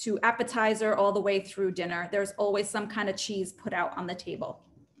to appetizer all the way through dinner. There's always some kind of cheese put out on the table,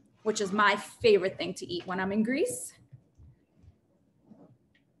 which is my favorite thing to eat when I'm in Greece.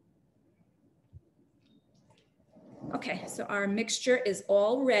 Okay, so our mixture is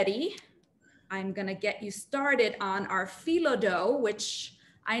all ready. I'm gonna get you started on our phyllo dough, which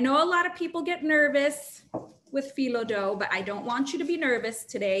I know a lot of people get nervous with phyllo dough, but I don't want you to be nervous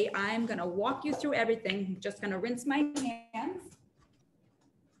today. I'm gonna walk you through everything. I'm just gonna rinse my hands.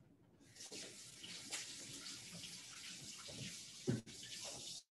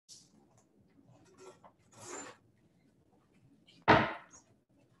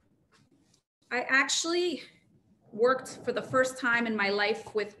 I actually worked for the first time in my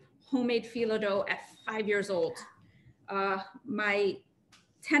life with homemade phyllo dough at 5 years old. My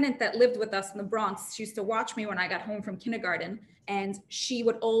tenant that lived with us in the Bronx, she used to watch me when I got home from kindergarten, and she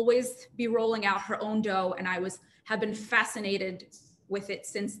would always be rolling out her own dough, and have been fascinated with it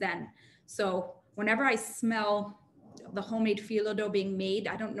since then. So whenever I smell the homemade phyllo dough being made,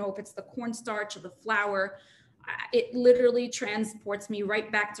 I don't know if it's the cornstarch or the flour, it literally transports me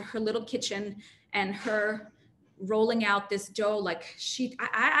right back to her little kitchen and her rolling out this dough. Like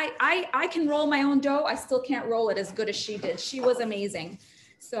I can roll my own dough. I still can't roll it as good as she did. She was amazing.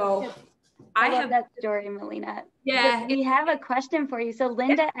 So I love that story, Melina. Yeah. We have a question for you. So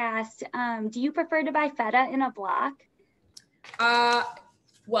Linda asked, do you prefer to buy feta in a block?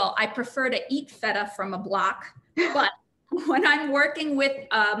 Well, I prefer to eat feta from a block, but when I'm working with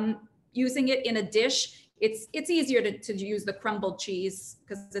using it in a dish, it's easier to use the crumbled cheese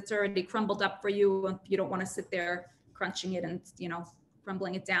because it's already crumbled up for you, and you don't want to sit there crunching it and, you know,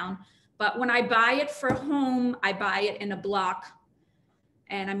 crumbling it down. But when I buy it for home, I buy it in a block.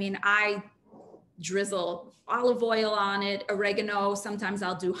 And I mean, I drizzle olive oil on it, oregano. Sometimes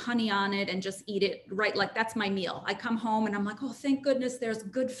I'll do honey on it and just eat it right. Like that's my meal. I come home and I'm like, oh, thank goodness there's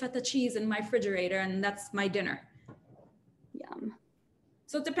good feta cheese in my refrigerator, and that's my dinner. Yum.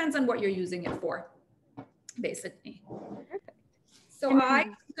 So it depends on what you're using it for, basically. Perfect. So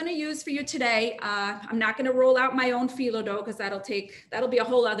I'm going to use for you today, I'm not going to roll out my own phyllo dough because that'll be a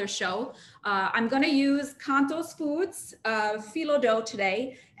whole other show. I'm going to use Kanto's Foods phyllo dough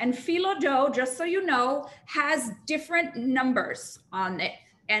today. And phyllo dough, just so you know, has different numbers on it.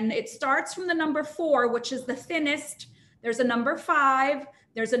 And it starts from the number 4, which is the thinnest. There's a number 5,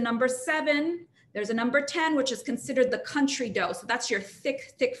 there's a number 7, there's a number 10, which is considered the country dough. So that's your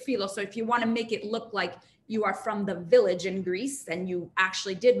thick phyllo. So if you want to make it look like you are from the village in Greece and you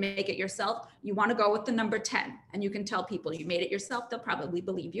actually did make it yourself, you want to go with the number 10. And you can tell people you made it yourself, they'll probably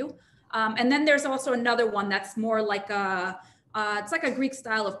believe you. And then there's also another one that's more like it's like a Greek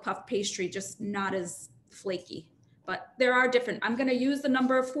style of puff pastry, just not as flaky. But there are different. I'm going to use the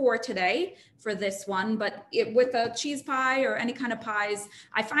number 4 today for this one, but with a cheese pie or any kind of pies,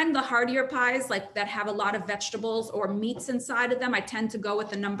 I find the heartier pies like that have a lot of vegetables or meats inside of them, I tend to go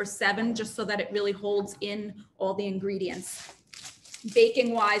with the number 7 just so that it really holds in all the ingredients.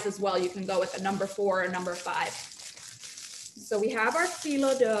 Baking wise as well, you can go with a number 4 or number 5. So we have our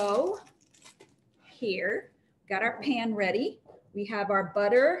phyllo dough here. Got our pan ready. We have our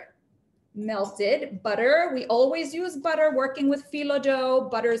butter melted. Butter, we always use butter working with phyllo dough.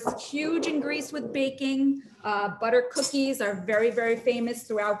 Butter's huge in Greece with baking. Butter cookies are very, very famous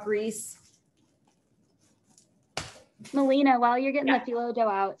throughout Greece. Melina, while you're getting the phyllo dough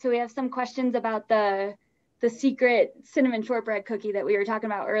out, so we have some questions about the secret cinnamon shortbread cookie that we were talking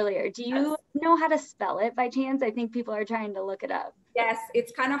about earlier. Do you know how to spell it by chance? I think people are trying to look it up. Yes,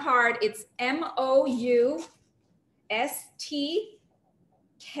 it's kind of hard. It's Moustokura.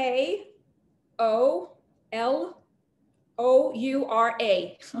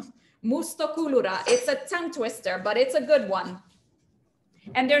 Moustokura. It's a tongue twister, but it's a good one.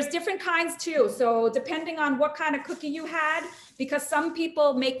 And there's different kinds too. So depending on what kind of cookie you had, because some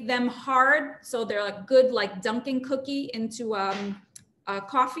people make them hard. So they're like good, like dunking cookie into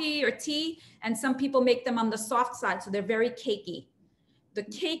coffee or tea. And some people make them on the soft side. So they're very cakey. The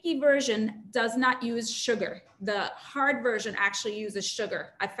cakey version does not use sugar. The hard version actually uses sugar.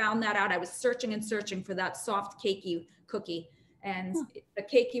 I found that out. I was searching and searching for that soft cakey cookie. And the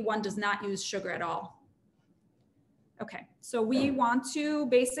cakey one does not use sugar at all. Okay, so we want to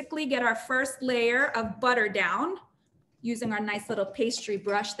basically get our first layer of butter down using our nice little pastry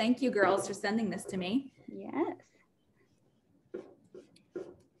brush. Thank you, girls, for sending this to me. Yes.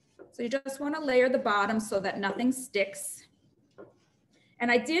 So you just want to layer the bottom so that nothing sticks.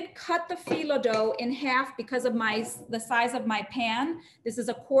 And I did cut the phyllo dough in half because of the size of my pan. This is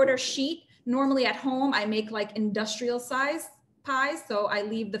a 1/4 sheet. Normally at home, I make like industrial size pies, so I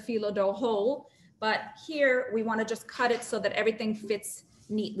leave the phyllo dough whole. But here we want to just cut it so that everything fits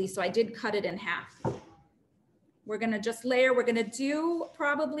neatly. So I did cut it in half. We're going to just layer. We're going to do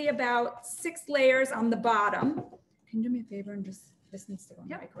probably about 6 layers on the bottom. Can you do me a favor and just, this needs to go in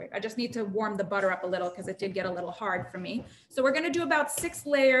the microwave. I just need to warm the butter up a little because it did get a little hard for me. So we're going to do about 6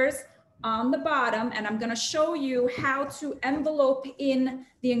 layers on the bottom, and I'm going to show you how to envelope in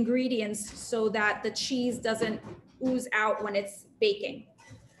the ingredients so that the cheese doesn't ooze out when it's baking.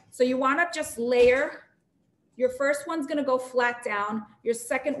 So you want to just layer. Your first one's going to go flat down. Your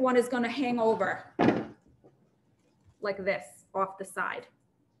second one is going to hang over like this off the side.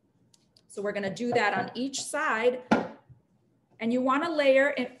 So we're going to do that on each side. And you want to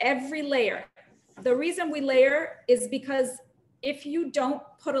layer in every layer. the reason we layer is because if you don't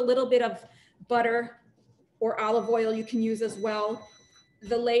put a little bit of butter or olive oil, you can use as well,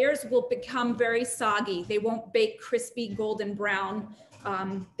 the layers will become very soggy. They won't bake crispy golden brown.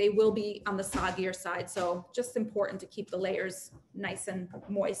 They will be on the soggier side. So just important to keep the layers nice and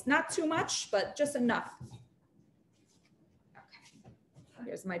moist. Not too much, but just enough. Okay.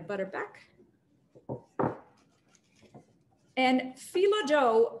 Here's my butter back. And phyllo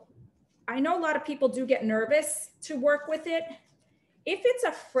dough, I know a lot of people do get nervous to work with it. If it's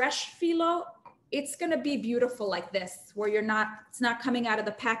a fresh phyllo, it's gonna be beautiful like this, where it's not coming out of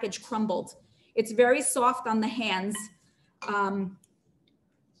the package crumbled. It's very soft on the hands.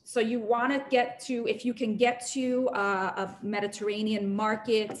 So you wanna get to, if you can get to a Mediterranean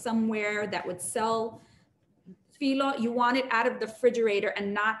market somewhere that would sell phyllo, you want it out of the refrigerator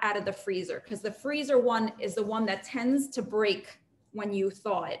and not out of the freezer, because the freezer one is the one that tends to break when you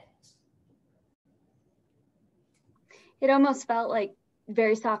thaw it. It almost felt like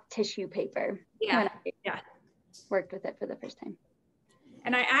very soft tissue paper. Yeah, when I worked with it for the first time.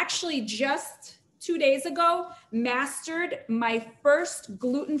 And I actually just 2 days ago mastered my first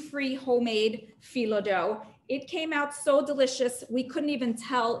gluten-free homemade phyllo dough. It came out so delicious, we couldn't even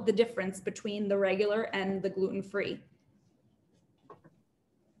tell the difference between the regular and the gluten-free.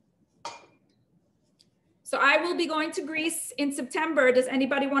 So I will be going to Greece in September. Does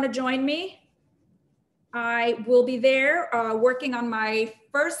anybody want to join me? I will be there working on my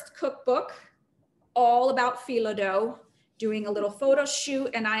first cookbook, all about phyllo dough, doing a little photo shoot,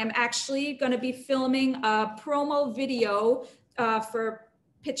 and I am actually going to be filming a promo video for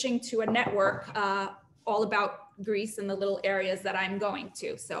pitching to a network all about Greece and the little areas that I'm going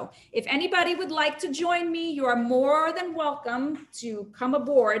to. So if anybody would like to join me, you are more than welcome to come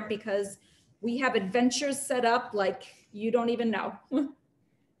aboard, because we have adventures set up like you don't even know.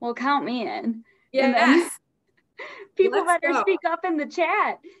 Well, count me in. Yes. People better speak up in the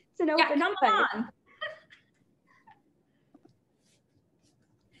chat. It's an open come invite. on.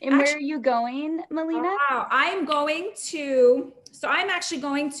 And where are you going, Melina? I'm actually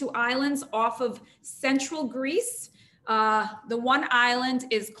going to islands off of central Greece. The one island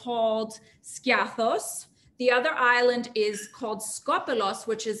is called Skiathos. The other island is called Skopelos,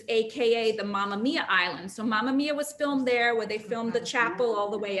 which is AKA the Mamma Mia island. So Mamma Mia was filmed there, where they filmed the chapel all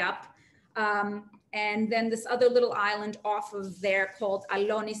the way up. And then this other little island off of there called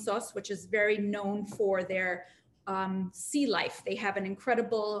Alonisos, which is very known for their sea life. They have an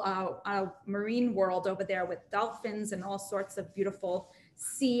incredible marine world over there with dolphins and all sorts of beautiful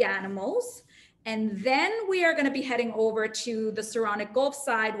sea animals. And then we are going to be heading over to the Saronic Gulf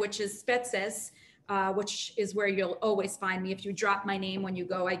side, which is Spetses, which is where you'll always find me. If you drop my name when you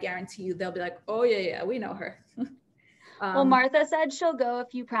go, I guarantee you they'll be like, oh yeah, we know her. Well, Martha said she'll go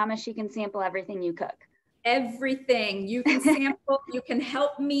if you promise she can sample everything you cook. Everything you can sample, you can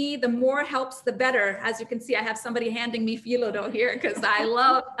help me. The more helps, the better. As you can see, I have somebody handing me phyllo dough here because I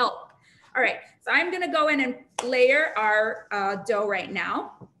love help. All right, so I'm gonna go in and layer our dough right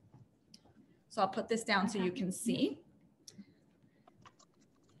now. So I'll put this down so you can see.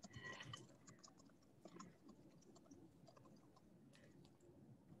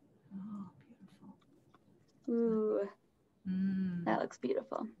 Oh, beautiful. Ooh, that looks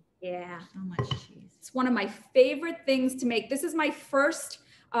beautiful. Yeah, so much cheese. It's one of my favorite things to make. This is my first,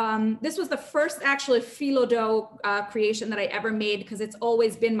 this was the first actually phyllo dough creation that I ever made, because it's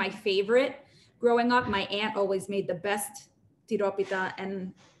always been my favorite. Growing up, my aunt always made the best tiropita,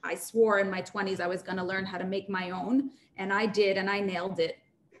 and I swore in my 20s I was gonna learn how to make my own, and I did, and I nailed it.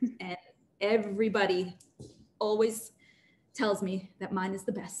 And everybody always tells me that mine is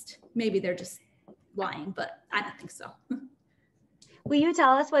the best. Maybe they're just lying, but I don't think so. Will you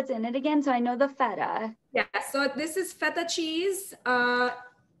tell us what's in it again? So I know the feta. Yeah, so this is feta cheese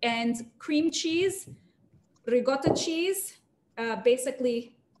and cream cheese, ricotta cheese,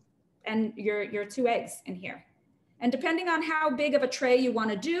 basically, and your 2 eggs in here. And depending on how big of a tray you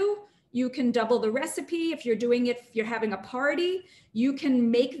want to do, you can double the recipe. If you're doing it, if you're having a party, you can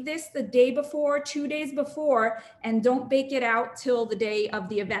make this the day before, 2 days before, and don't bake it out till the day of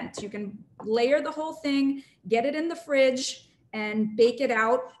the event. You can layer the whole thing, get it in the fridge, and bake it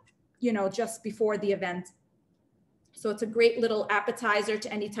out, you know, just before the event. So it's a great little appetizer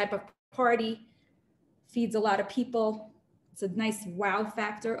to any type of party, feeds a lot of people. It's a nice wow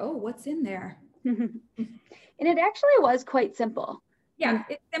factor. Oh, what's in there? And it actually was quite simple. Yeah,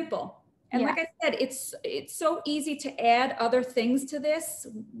 it's simple. And like I said, it's so easy to add other things to this.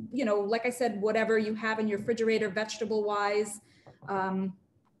 You know, like I said, whatever you have in your refrigerator, vegetable wise.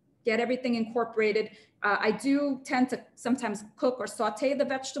 get everything incorporated. I do tend to sometimes cook or saute the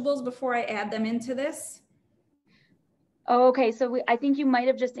vegetables before I add them into this. Oh, okay, so I think you might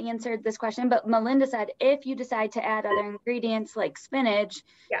have just answered this question, but Melinda said, if you decide to add other ingredients like spinach,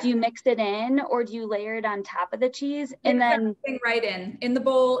 do you mix it in or do you layer it on top of the cheese? And then everything right in the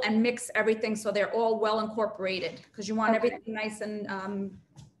bowl and mix everything so they're all well incorporated, because you want everything nice and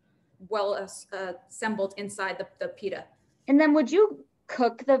well assembled inside the pita. And then would you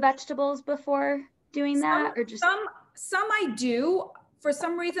cook the vegetables before doing that, or just some I do. For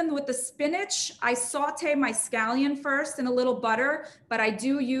some reason with the spinach, I saute my scallion first in a little butter, but I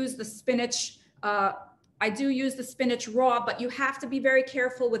do use the spinach. I do use the spinach raw, but you have to be very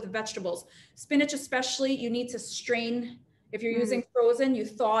careful with the vegetables. Spinach especially, you need to strain. If you're using frozen, you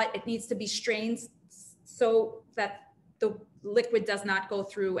thaw it. It needs to be strained so that the liquid does not go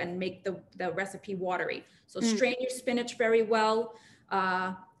through and make the recipe watery. So strain your spinach very well.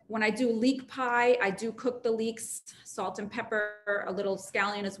 When I do leek pie, I do cook the leeks, salt and pepper, a little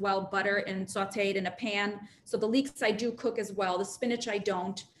scallion as well, butter and sauteed in a pan. So the leeks I do cook as well. The spinach I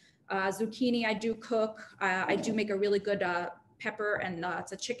don't. Zucchini I do cook. I do make a really good pepper, and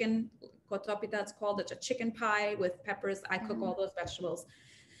it's a chicken, Tiropita it's called. It's a chicken pie with peppers. I cook all those vegetables.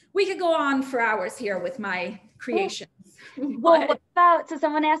 We could go on for hours here with my creations. Well, what about, so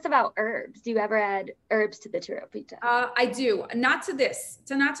someone asked about herbs. Do you ever add herbs to the Tiropita? I do, not to this,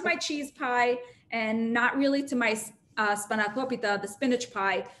 not to my cheese pie, and not really to my spanakopita, the spinach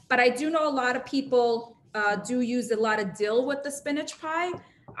pie, but I do know a lot of people do use a lot of dill with the spinach pie.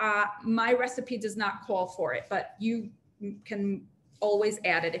 My recipe does not call for it, but you can always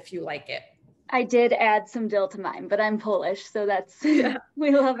add it if you like it. I did add some dill to mine, but I'm Polish, so that's,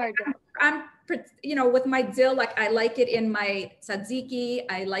 we love our dill. I'm, you know, with my dill, like I like it in my tzatziki.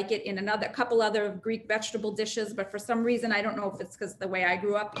 I like it in a couple other Greek vegetable dishes, but for some reason, I don't know if it's because the way I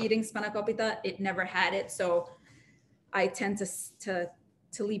grew up eating spanakopita, it never had it. So I tend to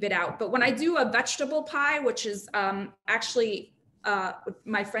leave it out. But when I do a vegetable pie, which is actually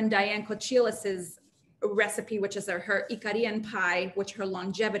my friend Diane Kochilis's recipe, which is her Icarian pie, which her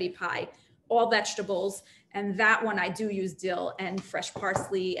longevity pie, all vegetables, and that one I do use dill and fresh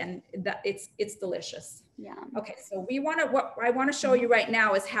parsley, and that it's delicious. Yeah. Okay, so what I want to show you right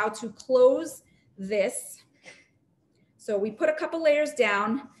now is how to close this. So we put a couple layers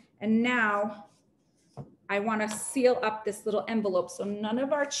down, and now I want to seal up this little envelope so none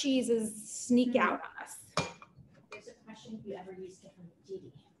of our cheeses sneak out on us. There's a question if you ever use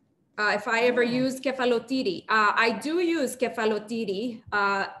kefalotiri. If I ever use kefalotiri, I do use kefalotiri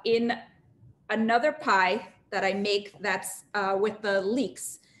in another pie that I make that's with the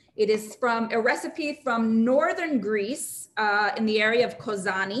leeks. It is from a recipe from northern Greece in the area of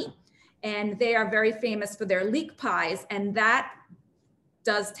Kozani, and they are very famous for their leek pies, and that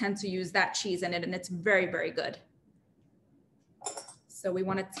does tend to use that cheese in it, and it's very, very good. So we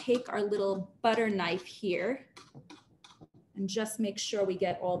want to take our little butter knife here and just make sure we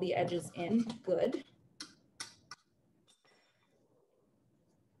get all the edges in good.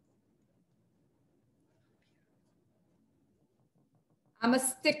 I'm a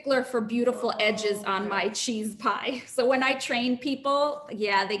stickler for beautiful edges on my cheese pie. So when I train people,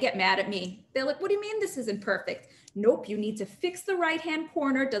 yeah, they get mad at me. They're like, what do you mean this isn't perfect? Nope, you need to fix the right-hand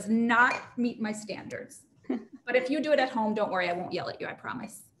corner, does not meet my standards. But if you do it at home, don't worry, I won't yell at you, I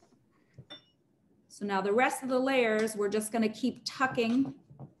promise. So now the rest of the layers, we're just gonna keep tucking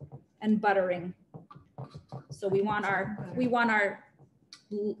and buttering. So we want our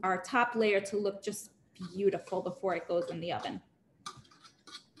top layer to look just beautiful before it goes in the oven.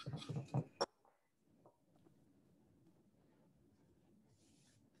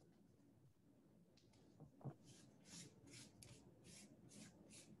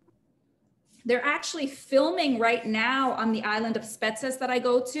 They're actually filming right now on the island of Spetses that I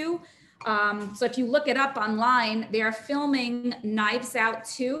go to. So if you look it up online, they are filming Knives Out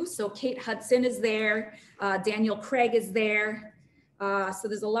too. So Kate Hudson is there, Daniel Craig is there. So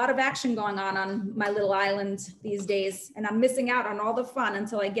there's a lot of action going on my little island these days, and I'm missing out on all the fun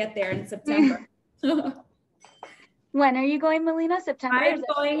until I get there in September. When are you going, Melina? September? I'm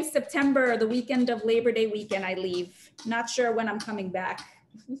going September, the weekend of Labor Day weekend, I leave. Not sure when I'm coming back.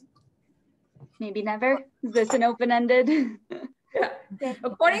 Maybe never. Is this an open-ended? Yeah.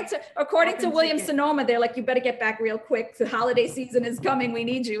 According to William Sonoma, they're like, you better get back real quick. The holiday season is coming. We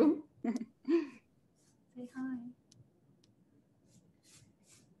need you. Say hi.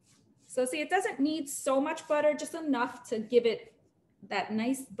 So see, it doesn't need so much butter, just enough to give it that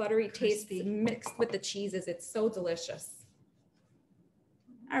nice buttery taste mixed with the cheeses. It's so delicious.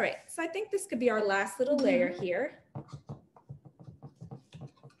 All right, so I think this could be our last little layer here.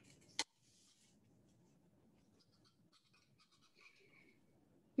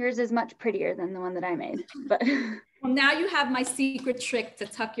 Yours is much prettier than the one that I made, but. Well, now you have my secret trick to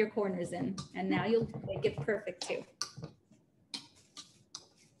tuck your corners in, and now you'll make it perfect too.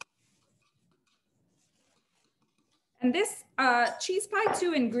 And this cheese pie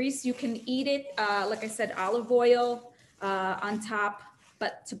too in Greece, you can eat it, like I said, olive oil on top,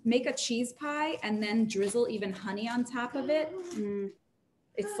 but to make a cheese pie and then drizzle even honey on top of it,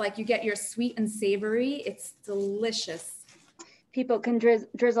 it's like you get your sweet and savory. It's delicious. People can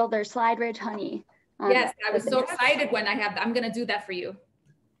drizzle their slide ridge honey. Yes, I was so excited when I have that. I'm gonna do that for you.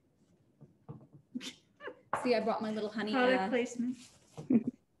 See, I brought my little honey. Product placement.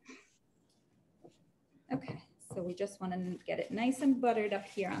 Okay, so we just want to get it nice and buttered up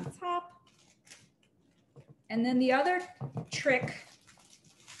here on top. And then the other trick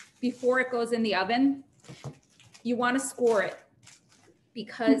before it goes in the oven, you want to score it,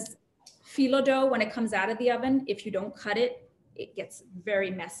 because phyllo dough, when it comes out of the oven, if you don't cut it, it gets very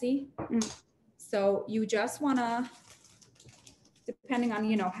messy. So you just want to, depending on,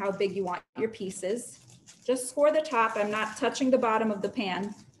 you know, how big you want your pieces, just score the top. I'm not touching the bottom of the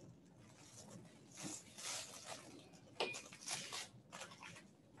pan.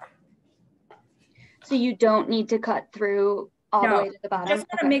 So you don't need to cut through all the way to the bottom? Just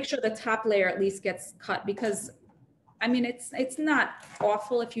want to make sure the top layer at least gets cut, because I mean, it's not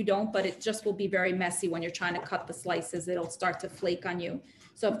awful if you don't, but it just will be very messy when you're trying to cut the slices. It'll start to flake on you.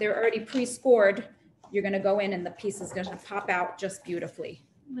 So if they're already pre-scored, you're going to go in and the piece is going to pop out just beautifully.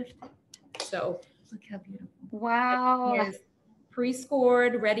 Lift it. So Look how beautiful. Wow.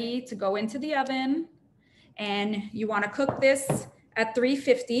 Pre-scored, ready to go into the oven. And you want to cook this at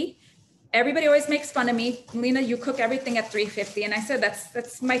 350. Everybody always makes fun of me. Melina, you cook everything at 350. And I said,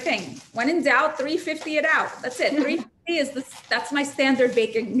 that's my thing. When in doubt, 350 it out. That's it. 350 is that's my standard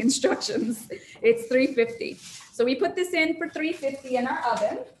baking instructions. It's 350. So we put this in for 350 in our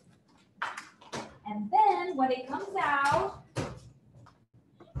oven. And then when it comes out,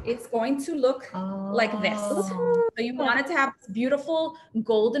 it's going to look like this. So you want it to have this beautiful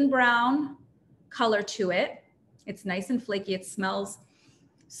golden brown color to it. It's nice and flaky. It smells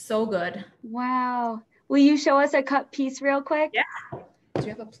so good. Wow. Will you show us a cut piece real quick? Yeah. Do you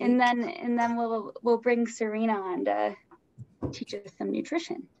have a plate? And then we'll bring Serena on to teach us some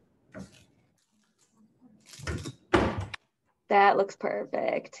nutrition. That looks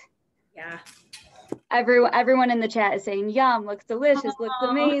perfect. Yeah. Everyone in the chat is saying, "Yum! Looks delicious. Looks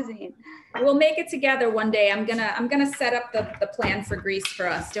amazing." We'll make it together one day. I'm gonna set up the plan for Greece for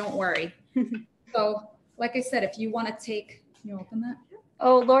us. Don't worry. So, like I said, if you want to take, can you open that?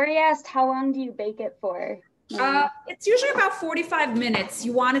 Oh, Lori asked, how long do you bake it for? It's usually about 45 minutes.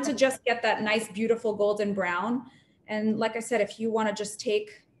 You want it to just get that nice, beautiful golden brown. And like I said, if you want to just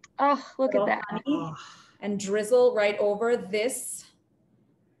take, oh, look at that, and drizzle right over, this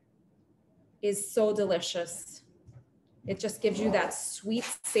is so delicious. It just gives you that sweet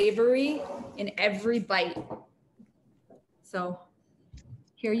savory in every bite. So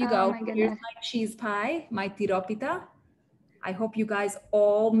here you go. Here's my cheese pie, my tiropita. I hope you guys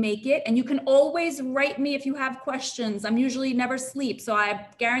all make it. And you can always write me if you have questions. I'm usually never asleep. So I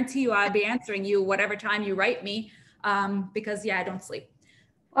guarantee you I'll be answering you whatever time you write me, because yeah, I don't sleep.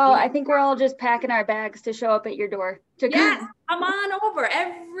 Well, I think we're all just packing our bags to show up at your door. Yes, come on over,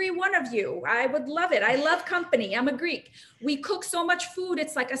 every one of you. I would love it. I love company. I'm a Greek. We cook so much food.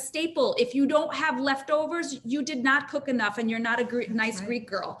 It's like a staple. If you don't have leftovers, you did not cook enough and you're not a nice Greek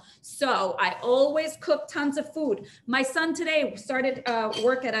girl. So I always cook tons of food. My son today started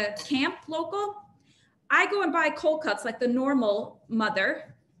work at a camp local. I go and buy cold cuts like the normal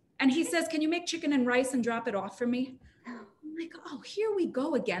mother. And he says, can you make chicken and rice and drop it off for me? I'm like, oh, here we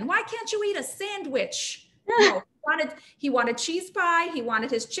go again. Why can't you eat a sandwich? No, he wanted cheese pie. He wanted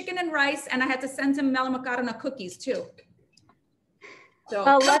his chicken and rice. And I had to send him melamakarna cookies too. So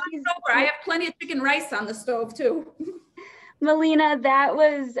come on over. I have plenty of chicken rice on the stove too. Melina, that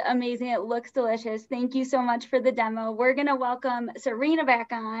was amazing. It looks delicious. Thank you so much for the demo. We're going to welcome Serena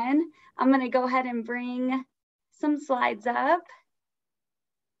back on. I'm going to go ahead and bring some slides up.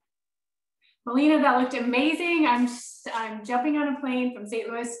 Melina, that looked amazing. I'm jumping on a plane from St.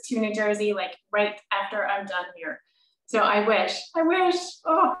 Louis to New Jersey, like right after I'm done here. So I wish,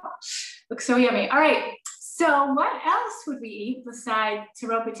 oh, looks so yummy. All right, so what else would we eat besides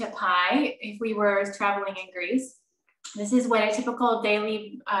Tiropita pie if we were traveling in Greece? This is what a typical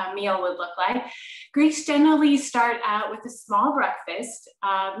daily meal would look like. Greeks generally start out with a small breakfast,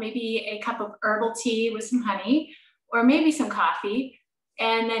 maybe a cup of herbal tea with some honey, or maybe some coffee.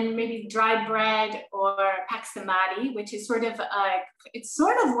 And then maybe dry bread or paksamati, which is sort of it's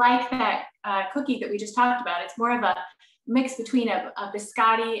sort of like that cookie that we just talked about. It's more of a mix between a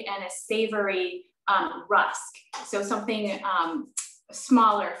biscotti and a savory rusk. So something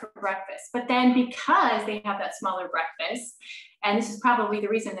smaller for breakfast. But then because they have that smaller breakfast, and this is probably the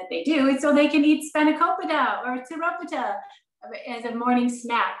reason that they do, is so they can eat spanakopita or tiropita as a morning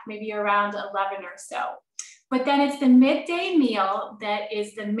snack, maybe around 11 or so. But then it's the midday meal that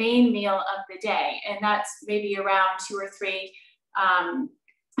is the main meal of the day. And that's maybe around 2 or 3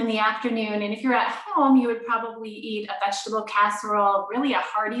 in the afternoon. And if you're at home, you would probably eat a vegetable casserole, really a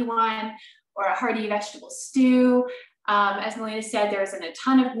hearty one, or a hearty vegetable stew. As Melina said, there isn't a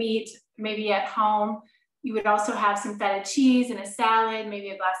ton of meat, maybe at home. You would also have some feta cheese and a salad, maybe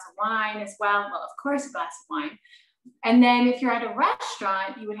a glass of wine as well. Well, of course, a glass of wine. And then if you're at a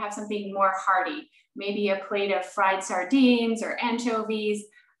restaurant, you would have something more hearty, maybe a plate of fried sardines or anchovies,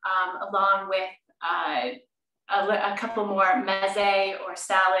 along with a couple more meze or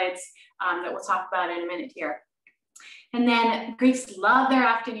salads that we'll talk about in a minute here. And then Greeks love their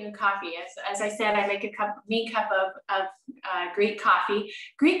afternoon coffee. As I said, I make a mean cup of Greek coffee.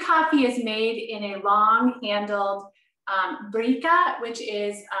 Greek coffee is made in a long-handled brika, which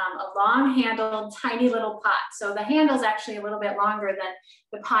is a long-handled, tiny little pot. So the handle is actually a little bit longer than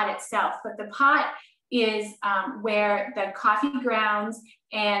the pot itself, but the pot is where the coffee grounds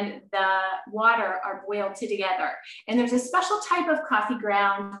and the water are boiled together. And there's a special type of coffee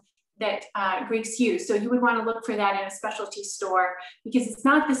ground that Greeks use. So you would want to look for that in a specialty store, because it's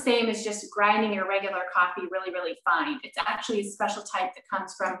not the same as just grinding your regular coffee really, really fine. It's actually a special type that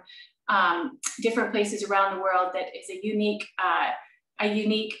comes from different places around the world that is a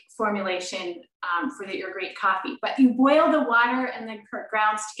unique formulation for your Greek coffee. But you boil the water and the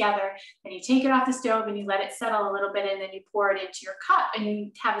grounds together, and you take it off the stove and you let it settle a little bit, and then you pour it into your cup, and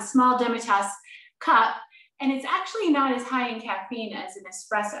you have a small demitasse cup. And it's actually not as high in caffeine as an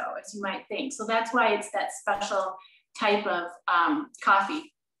espresso, as you might think. So that's why it's that special type of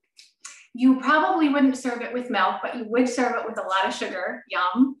coffee. You probably wouldn't serve it with milk, but you would serve it with a lot of sugar,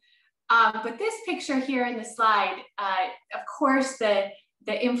 yum. But this picture here in the slide, of course, the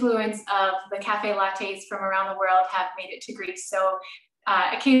influence of the cafe lattes from around the world have made it to Greece. So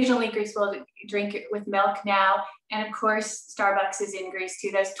occasionally Greeks will drink it with milk now. And of course, Starbucks is in Greece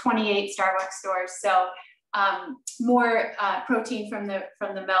too. There's 28 Starbucks stores. So more protein from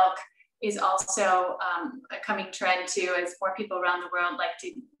the milk is also a coming trend too, as more people around the world like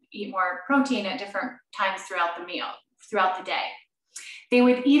to eat more protein at different times throughout the day. They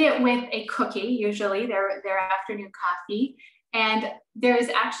would eat it with a cookie, usually their afternoon coffee. And there is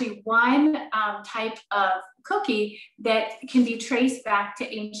actually one type of cookie that can be traced back to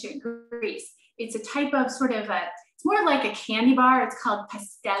ancient Greece. It's a type of it's more like a candy bar. It's called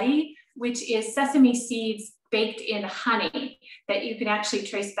pastelli, which is sesame seeds baked in honey that you can actually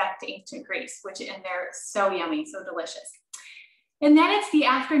trace back to ancient Greece, and they're so yummy, so delicious. And then it's the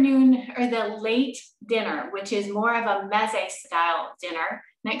afternoon or the late dinner, which is more of a meze style dinner.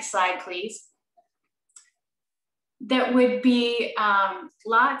 Next slide, please. That would be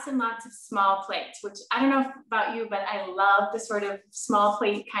lots and lots of small plates, which I don't know about you, but I love the sort of small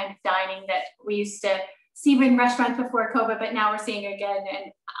plate kind of dining that we used to see in restaurants before COVID, but now we're seeing again,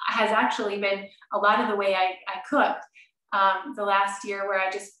 and has actually been a lot of the way I cooked the last year, where I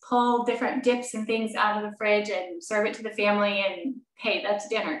just pull different dips and things out of the fridge and serve it to the family, and hey, that's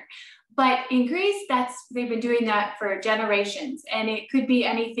dinner. But in Greece, they've been doing that for generations, and it could be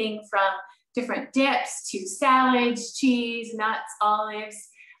anything from different dips to salads, cheese, nuts, olives,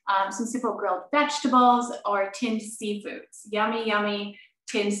 some simple grilled vegetables, or tinned seafoods. Yummy, yummy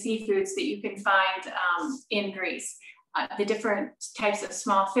tinned seafoods that you can find in Greece. The different types of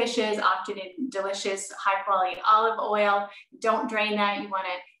small fishes, often in delicious, high quality olive oil. Don't drain that. You want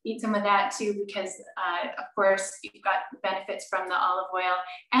to eat some of that too, because of course you've got benefits from the olive oil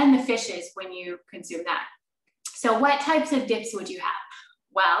and the fishes when you consume that. So what types of dips would you have?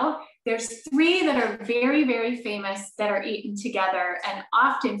 Well, there's 3 that are very, very famous that are eaten together and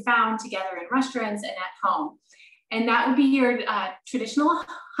often found together in restaurants and at home. And that would be your traditional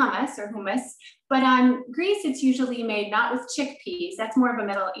hummus or hummus. But on Greece, it's usually made not with chickpeas. That's more of a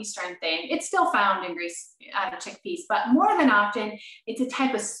Middle Eastern thing. It's still found in Greece out of chickpeas, but more than often, it's a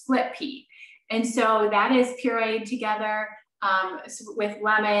type of split pea. And so that is pureed together with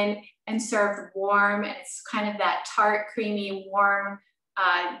lemon and served warm. And it's kind of that tart, creamy, warm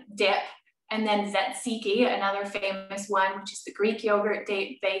dip. And then tzatziki, another famous one, which is the Greek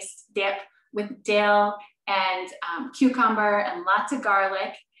yogurt-based dip with dill and cucumber and lots of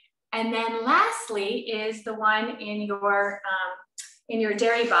garlic. And then lastly is the one in your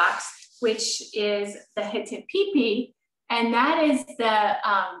dairy box, which is the Tiropita, and that is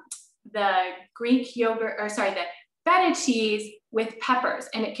the Greek yogurt, or sorry, feta cheese with peppers,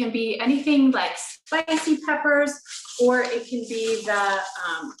 and it can be anything like spicy peppers, or it can be the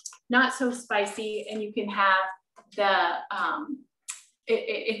not so spicy, and you can have the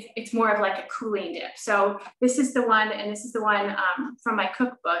it's more of like a cooling dip. So this is the one, and this is the one from my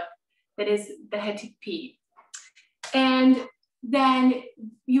cookbook, that is the Tiropita. And then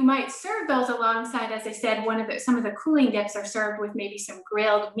you might serve those alongside, as I said, some of the cooling dips are served with maybe some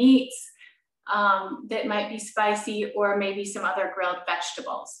grilled meats that might be spicy, or maybe some other grilled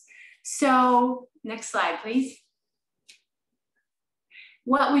vegetables. So next slide, please.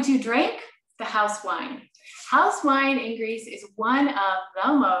 What would you drink? The house wine. House wine in Greece is one of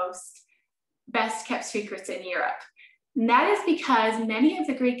the most best kept secrets in Europe. And that is because many of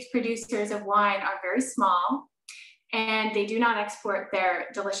the Greek producers of wine are very small, and they do not export their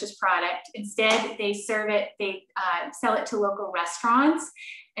delicious product. Instead, they serve it, they sell it to local restaurants.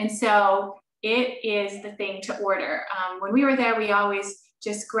 And so it is the thing to order. When we were there, we always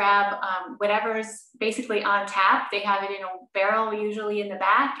just grab whatever's basically on tap. They have it in a barrel, usually in the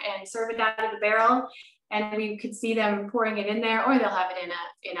back, and serve it out of the barrel. And we could see them pouring it in there, or they'll have it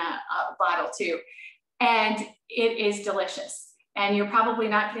in a bottle too. And it is delicious. And you're probably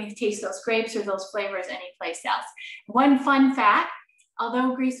not going to taste those grapes or those flavors anyplace else. One fun fact,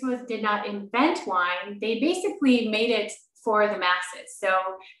 although Greece did not invent wine, they basically made it for the masses. So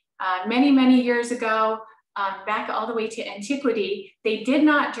many, many years ago, back all the way to antiquity, they did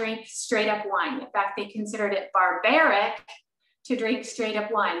not drink straight up wine. In fact, they considered it barbaric to drink straight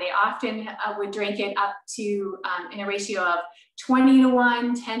up wine. They often would drink it up to in a ratio of 20 to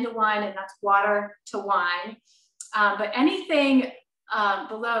 1, 10 to 1, and that's water to wine. But anything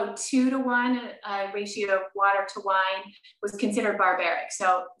below 2 to 1 ratio of water to wine was considered barbaric.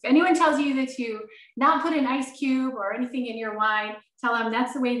 So if anyone tells you that you not put an ice cube or anything in your wine, tell them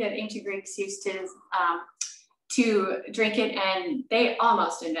that's the way that ancient Greeks used to drink it, and they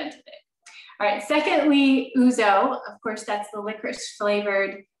almost invented it. All right, secondly, ouzo. Of course, that's the licorice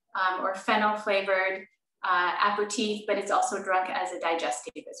flavored or fennel flavored aperitif, but it's also drunk as a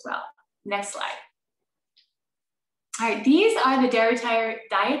digestive as well. Next slide. All right, these are the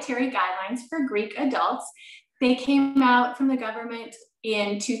dietary guidelines for Greek adults. They came out from the government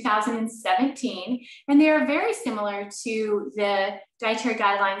in 2017, and they are very similar to the dietary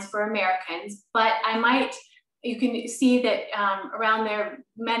guidelines for Americans, but you can see that around there,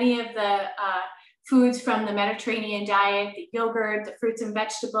 many of the foods from the Mediterranean diet, the yogurt, the fruits and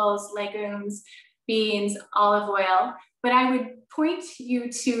vegetables, legumes, beans, olive oil. But I would point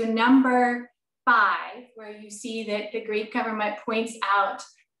you to number 5, where you see that the Greek government points out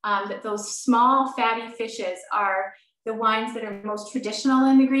that those small fatty fishes are the ones that are most traditional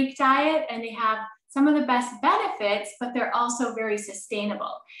in the Greek diet, and they have some of the best benefits, but they're also very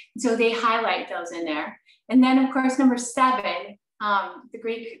sustainable. So they highlight those in there. And then of course, number 7, the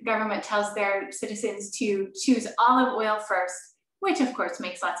Greek government tells their citizens to choose olive oil first, which of course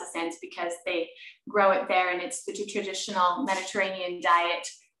makes lots of sense because they grow it there and it's the traditional Mediterranean diet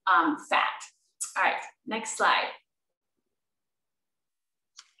fat. All right, next slide.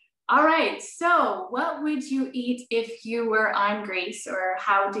 All right, so what would you eat if you were on Greece, or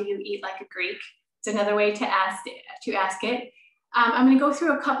how do you eat like a Greek? It's another way to ask it. I'm gonna go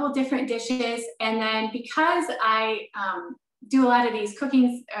through a couple different dishes, and then because I do a lot of these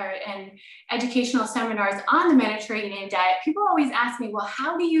cooking and educational seminars on the Mediterranean diet, people always ask me, well,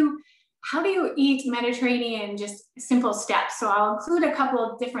 how do you eat Mediterranean, just simple steps? So I'll include a couple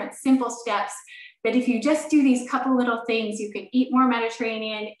of different simple steps that if you just do these couple little things, you can eat more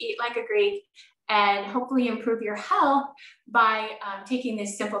Mediterranean, eat like a Greek, and hopefully improve your health by taking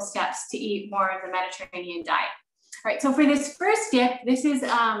these simple steps to eat more of the Mediterranean diet. All right, so for this first dip, this is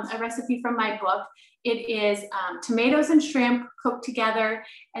a recipe from my book. It is tomatoes and shrimp cooked together,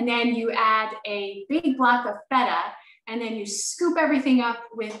 and then you add a big block of feta, and then you scoop everything up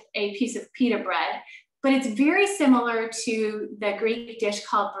with a piece of pita bread. But it's very similar to the Greek dish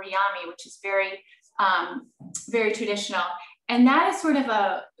called biryani, which is very, very traditional. And that is sort of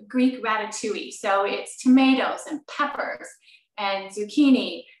a Greek ratatouille. So it's tomatoes and peppers and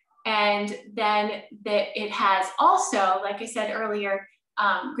zucchini. And then it has also, like I said earlier,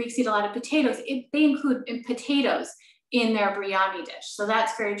 Greeks eat a lot of potatoes. They include potatoes in their biryani dish. So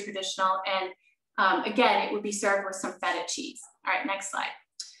that's very traditional. And again, it would be served with some feta cheese. All right, next slide.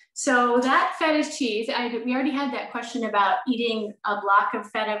 So that feta cheese, we already had that question about eating a block of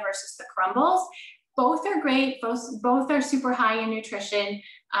feta versus the crumbles. Both are great, both are super high in nutrition.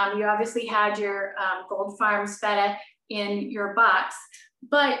 You obviously had your Gold Farms feta in your box,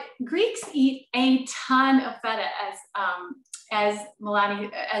 but Greeks eat a ton of feta, as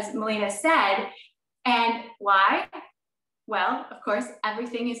Melina said. And why? Well, of course,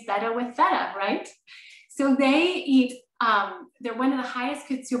 everything is better with feta, right? So they eat, they're one of the highest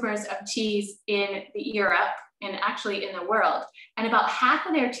consumers of cheese in Europe and actually in the world. And about half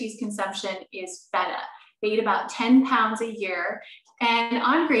of their cheese consumption is feta. They eat about 10 pounds a year. And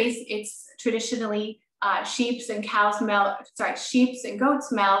on Greece, it's traditionally sheep's and goat's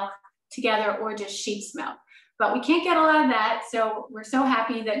milk together, or just sheep's milk. But we can't get a lot of that. So we're so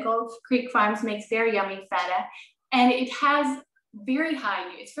happy that Gold Creek Farms makes their yummy feta. And it has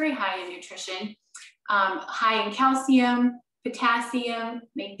it's very high in nutrition, high in calcium, potassium,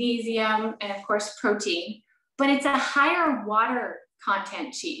 magnesium, and of course protein. But it's a higher water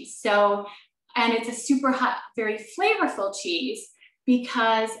content cheese. So, and it's a super hot, very flavorful cheese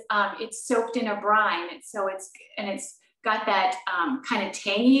because it's soaked in a brine. And it's got that kind of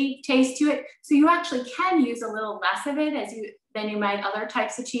tangy taste to it. So you actually can use a little less of it than you might other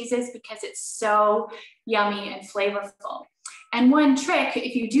types of cheeses because it's so yummy and flavorful. And one trick,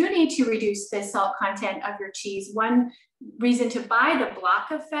 if you do need to reduce the salt content of your cheese, one reason to buy the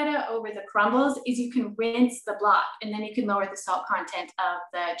block of feta over the crumbles is you can rinse the block and then you can lower the salt content of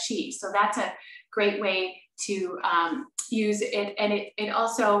the cheese. So that's a great way to use it. And it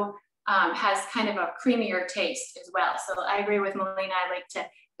also has kind of a creamier taste as well. So I agree with Melina.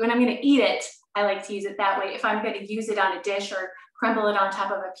 When I'm going to eat it, I like to use it that way. If I'm going to use it on a dish or crumble it on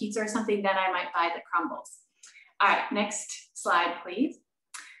top of a pizza or something, then I might buy the crumbles. All right, next slide, please.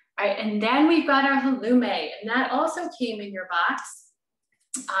 All right, and then we've got our halloumi, and that also came in your box.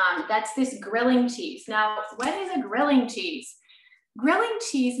 That's this grilling cheese. Now, what is a grilling cheese? Grilling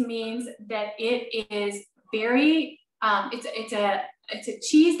cheese means that it is very, it's a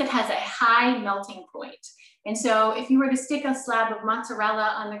cheese that has a high melting point. And so if you were to stick a slab of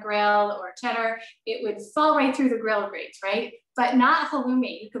mozzarella on the grill or cheddar, it would fall right through the grill grates, right? But not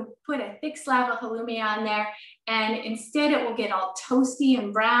halloumi. You can put a thick slab of halloumi on there and instead it will get all toasty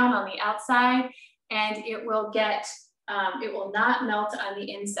and brown on the outside and it will not melt on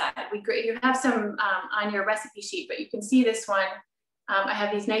the inside. You have some on your recipe sheet, but you can see this one. I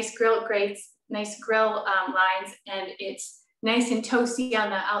have these nice grill grates, nice grill lines, and it's nice and toasty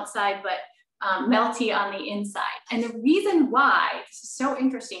on the outside, but melty on the inside. And the reason why, this is so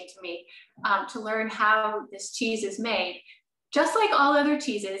interesting to me, to learn how this cheese is made, just like all other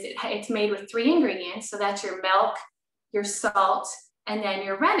cheeses, it's made with 3 ingredients. So that's your milk, your salt, and then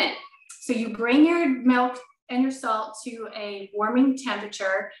your rennet. So you bring your milk and your salt to a warming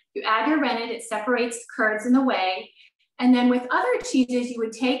temperature, you add your rennet, it separates the curds in the whey. And then with other cheeses, you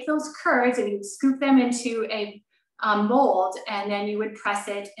would take those curds and you would scoop them into a mold, and then you would press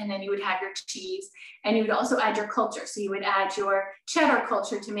it, and then you would have your cheese, and you would also add your culture. So you would add your cheddar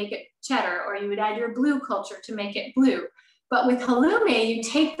culture to make it cheddar, or you would add your blue culture to make it blue. But with halloumi, you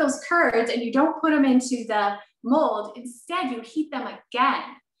take those curds and you don't put them into the mold. Instead, you heat them again.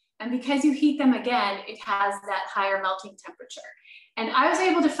 And because you heat them again, it has that higher melting temperature. And I was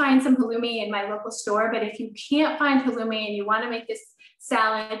able to find some halloumi in my local store, but if you can't find halloumi and you want to make this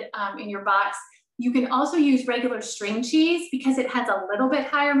salad in your box, you can also use regular string cheese because it has a little bit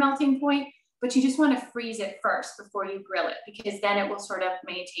higher melting point, but you just want to freeze it first before you grill it because then it will sort of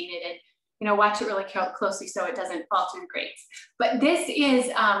maintain it and watch it really closely so it doesn't fall through the grates. But this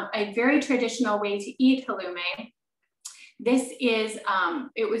is a very traditional way to eat halloumi. This is,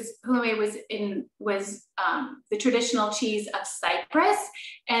 halloumi was the traditional cheese of Cyprus,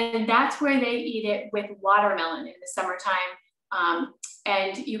 and that's where they eat it with watermelon in the summertime.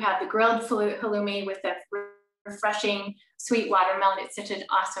 And you have the grilled halloumi with the refreshing sweet watermelon. It's such an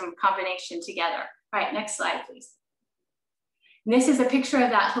awesome combination together. All right, next slide, please. And this is a picture of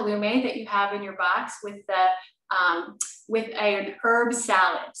that halloumi that you have in your box with an herb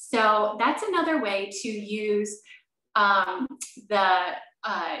salad. So that's another way to use to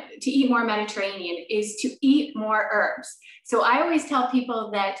eat more Mediterranean, is to eat more herbs. So I always tell people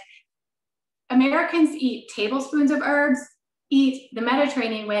that Americans eat tablespoons of herbs, eat the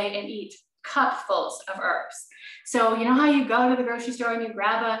Mediterranean way, and eat cupfuls of herbs. So you know how you go to the grocery store and you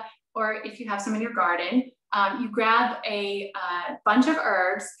grab or if you have some in your garden, you grab a bunch of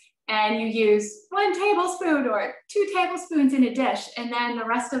herbs and you use 1 tablespoon or 2 tablespoons in a dish, and then the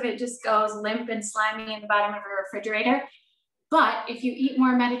rest of it just goes limp and slimy in the bottom of your refrigerator. But if you eat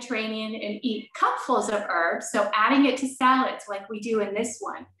more Mediterranean and eat cupfuls of herbs, so adding it to salads like we do in this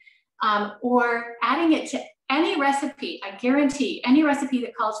one, or adding it to any recipe, I guarantee any recipe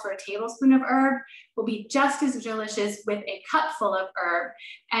that calls for a tablespoon of herb will be just as delicious with a cupful of herb,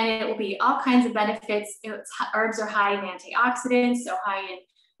 and it will be all kinds of benefits. Herbs are high in antioxidants, so high in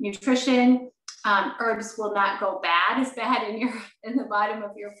nutrition, herbs will not go bad in the bottom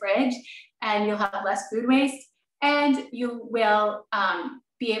of your fridge, and you'll have less food waste, and you will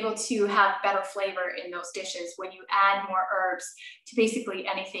be able to have better flavor in those dishes when you add more herbs to basically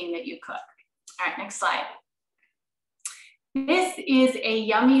anything that you cook. All right, next slide. This is a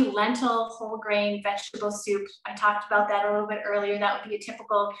yummy lentil whole grain vegetable soup. I talked about that a little bit earlier. That would be a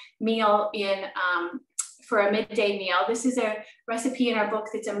typical meal for a midday meal. This is a recipe in our book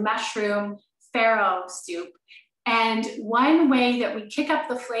that's a mushroom farro soup. And one way that we kick up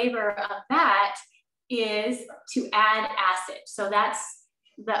the flavor of that is to add acid. So that's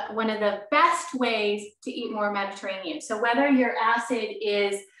one of the best ways to eat more Mediterranean. So whether your acid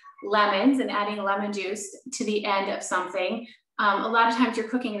is lemons and adding lemon juice to the end of something, a lot of times you're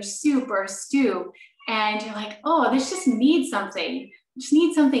cooking your soup or a stew and you're like, oh, this just needs something. Just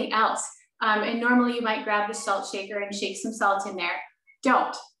needs something else. And normally you might grab the salt shaker and shake some salt in there.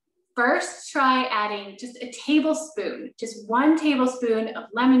 Don't. First, try adding just a tablespoon, just 1 tablespoon of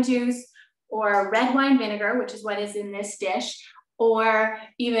lemon juice or red wine vinegar, which is what is in this dish, or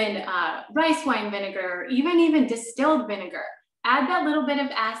even rice wine vinegar, or even distilled vinegar. Add that little bit of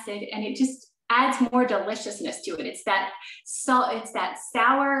acid and it just adds more deliciousness to it. It's that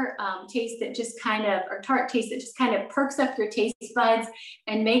sour taste that just kind of, or tart taste that just kind of perks up your taste buds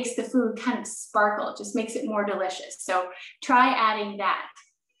and makes the food kind of sparkle. It just makes it more delicious. So try adding that.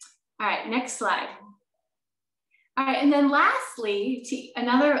 All right, next slide. All right, and then lastly,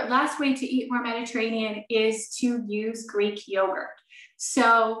 last way to eat more Mediterranean is to use Greek yogurt.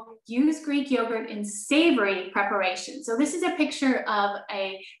 So use Greek yogurt in savory preparation. So this is a picture of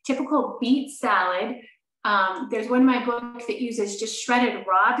a typical beet salad. There's one in my book that uses just shredded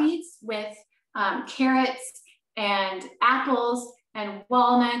raw beets with carrots and apples and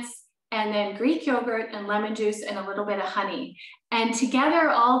walnuts, and then Greek yogurt and lemon juice and a little bit of honey. And together,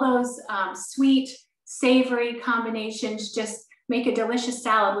 all those sweet, savory combinations just make a delicious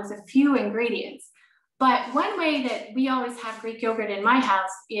salad with a few ingredients. But one way that we always have Greek yogurt in my house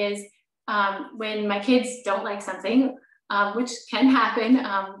is when my kids don't like something, which can happen.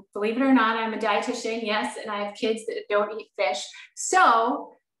 Believe it or not, I'm a dietitian, yes, and I have kids that don't eat fish.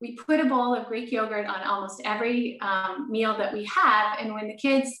 So we put a bowl of Greek yogurt on almost every meal that we have. And when the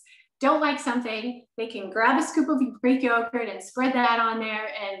kids don't like something, they can grab a scoop of Greek yogurt and spread that on there.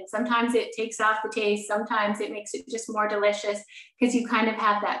 And sometimes it takes off the taste. Sometimes it makes it just more delicious because you kind of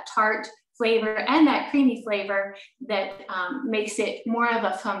have that tart flavor and that creamy flavor that makes it more of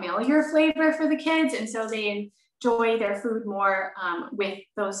a familiar flavor for the kids. And so they enjoy their food more with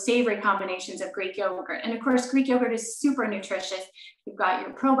those savory combinations of Greek yogurt. And of course, Greek yogurt is super nutritious. You've got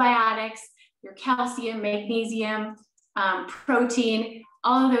your probiotics, your calcium, magnesium, protein,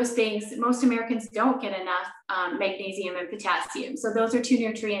 all of those things. Most Americans don't get enough magnesium and potassium. So those are 2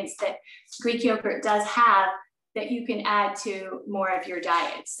 nutrients that Greek yogurt does have that you can add to more of your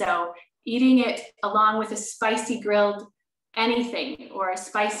diet. So eating it along with a spicy grilled anything or a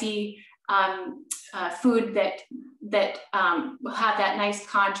spicy food that will have that nice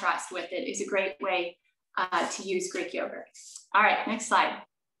contrast with it is a great way to use Greek yogurt. All right, next slide.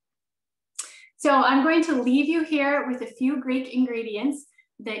 So I'm going to leave you here with a few Greek ingredients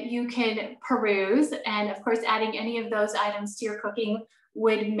that you can peruse. And of course, adding any of those items to your cooking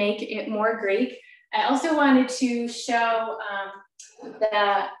would make it more Greek. I also wanted to show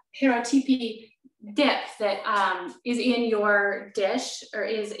the Tiropita dip that is in your dish or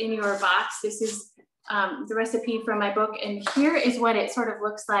is in your box. This is the recipe from my book. And here is what it sort of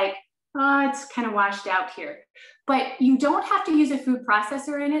looks like. Oh, it's kind of washed out here. But you don't have to use a food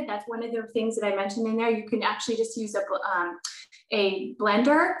processor in it. That's one of the things that I mentioned in there. You can actually just use a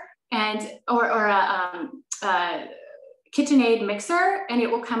blender or a KitchenAid mixer, and it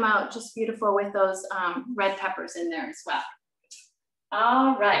will come out just beautiful with those red peppers in there as well.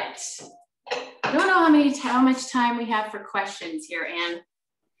 All right. I don't know how much time we have for questions here, Anne.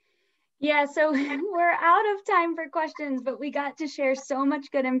 Yeah, so we're out of time for questions, but we got to share so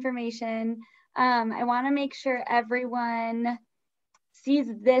much good information. I want to make sure everyone sees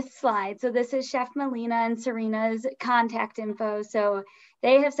this slide. So this is Chef Melina and Serena's contact info. So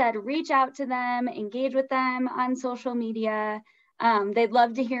they have said, reach out to them, engage with them on social media. They'd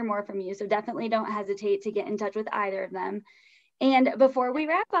love to hear more from you. So definitely don't hesitate to get in touch with either of them. And before we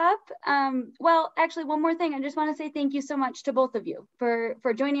wrap up, well, actually one more thing. I just want to say thank you so much to both of you for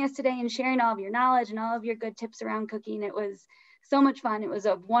joining us today and sharing all of your knowledge and all of your good tips around cooking. It was so much fun. It was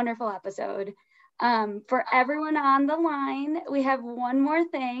a wonderful episode. For everyone on the line, we have one more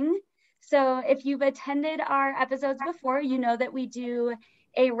thing. So if you've attended our episodes before, you know that we do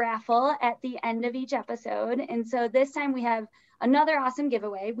a raffle at the end of each episode. And so this time we have another awesome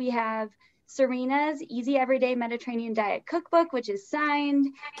giveaway. We have Serena's Easy Everyday Mediterranean Diet Cookbook, which is signed.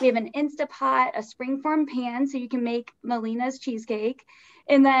 We have an Instapot, a springform pan, so you can make Melina's cheesecake.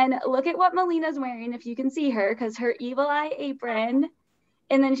 And then look at what Melina's wearing, if you can see her, because her evil eye apron.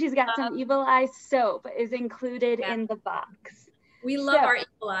 And then she's got some evil eye soap is included in the box. We love our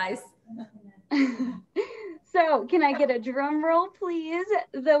evil eyes. So can I get a drum roll, please?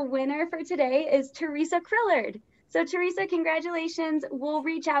 The winner for today is Teresa Krillard. So Teresa, congratulations. We'll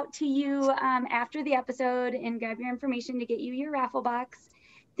reach out to you after the episode and grab your information to get you your raffle box.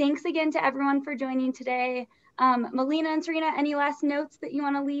 Thanks again to everyone for joining today. Melina and Serena, any last notes that you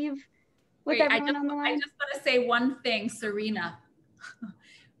want to leave with everyone on the line? I just want to say one thing, Serena.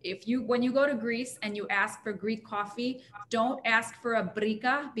 When you go to Greece and you ask for Greek coffee, don't ask for a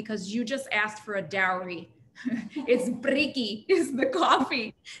brika because you just asked for a dowry. It's briki is the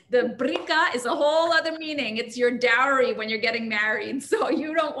coffee. The brika is a whole other meaning. It's your dowry when you're getting married. So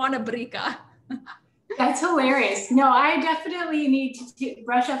you don't want a brika. That's hilarious. No, I definitely need to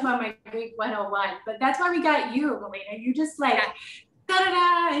brush up on my Greek 101, but that's why we got you, Melina. You just like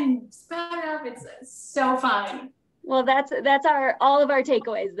da-da-da and spell it up. It's so fun. Well, that's all of our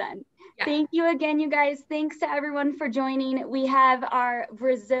takeaways then. Yeah. Thank you again, you guys. Thanks to everyone for joining. We have our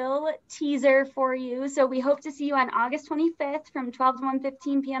Brazil teaser for you. So we hope to see you on August 25th from 12 to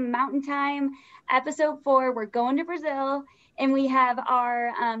 1:15 p.m. Mountain Time. Episode 4, we're going to Brazil. And we have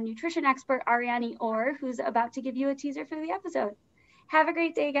our nutrition expert, Ariane Orr, who's about to give you a teaser for the episode. Have a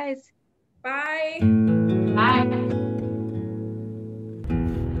great day, guys. Bye. Bye.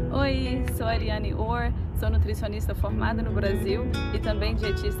 Oi, sou Ariane Orr, sou nutricionista formada no Brasil e também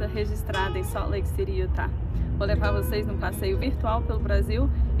dietista registrada em Salt Lake City, Utah. Vou levar vocês num passeio virtual pelo Brasil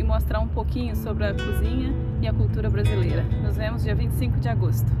e mostrar um pouquinho sobre a cozinha e a cultura brasileira. Nos vemos dia 25 de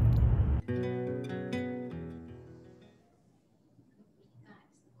agosto.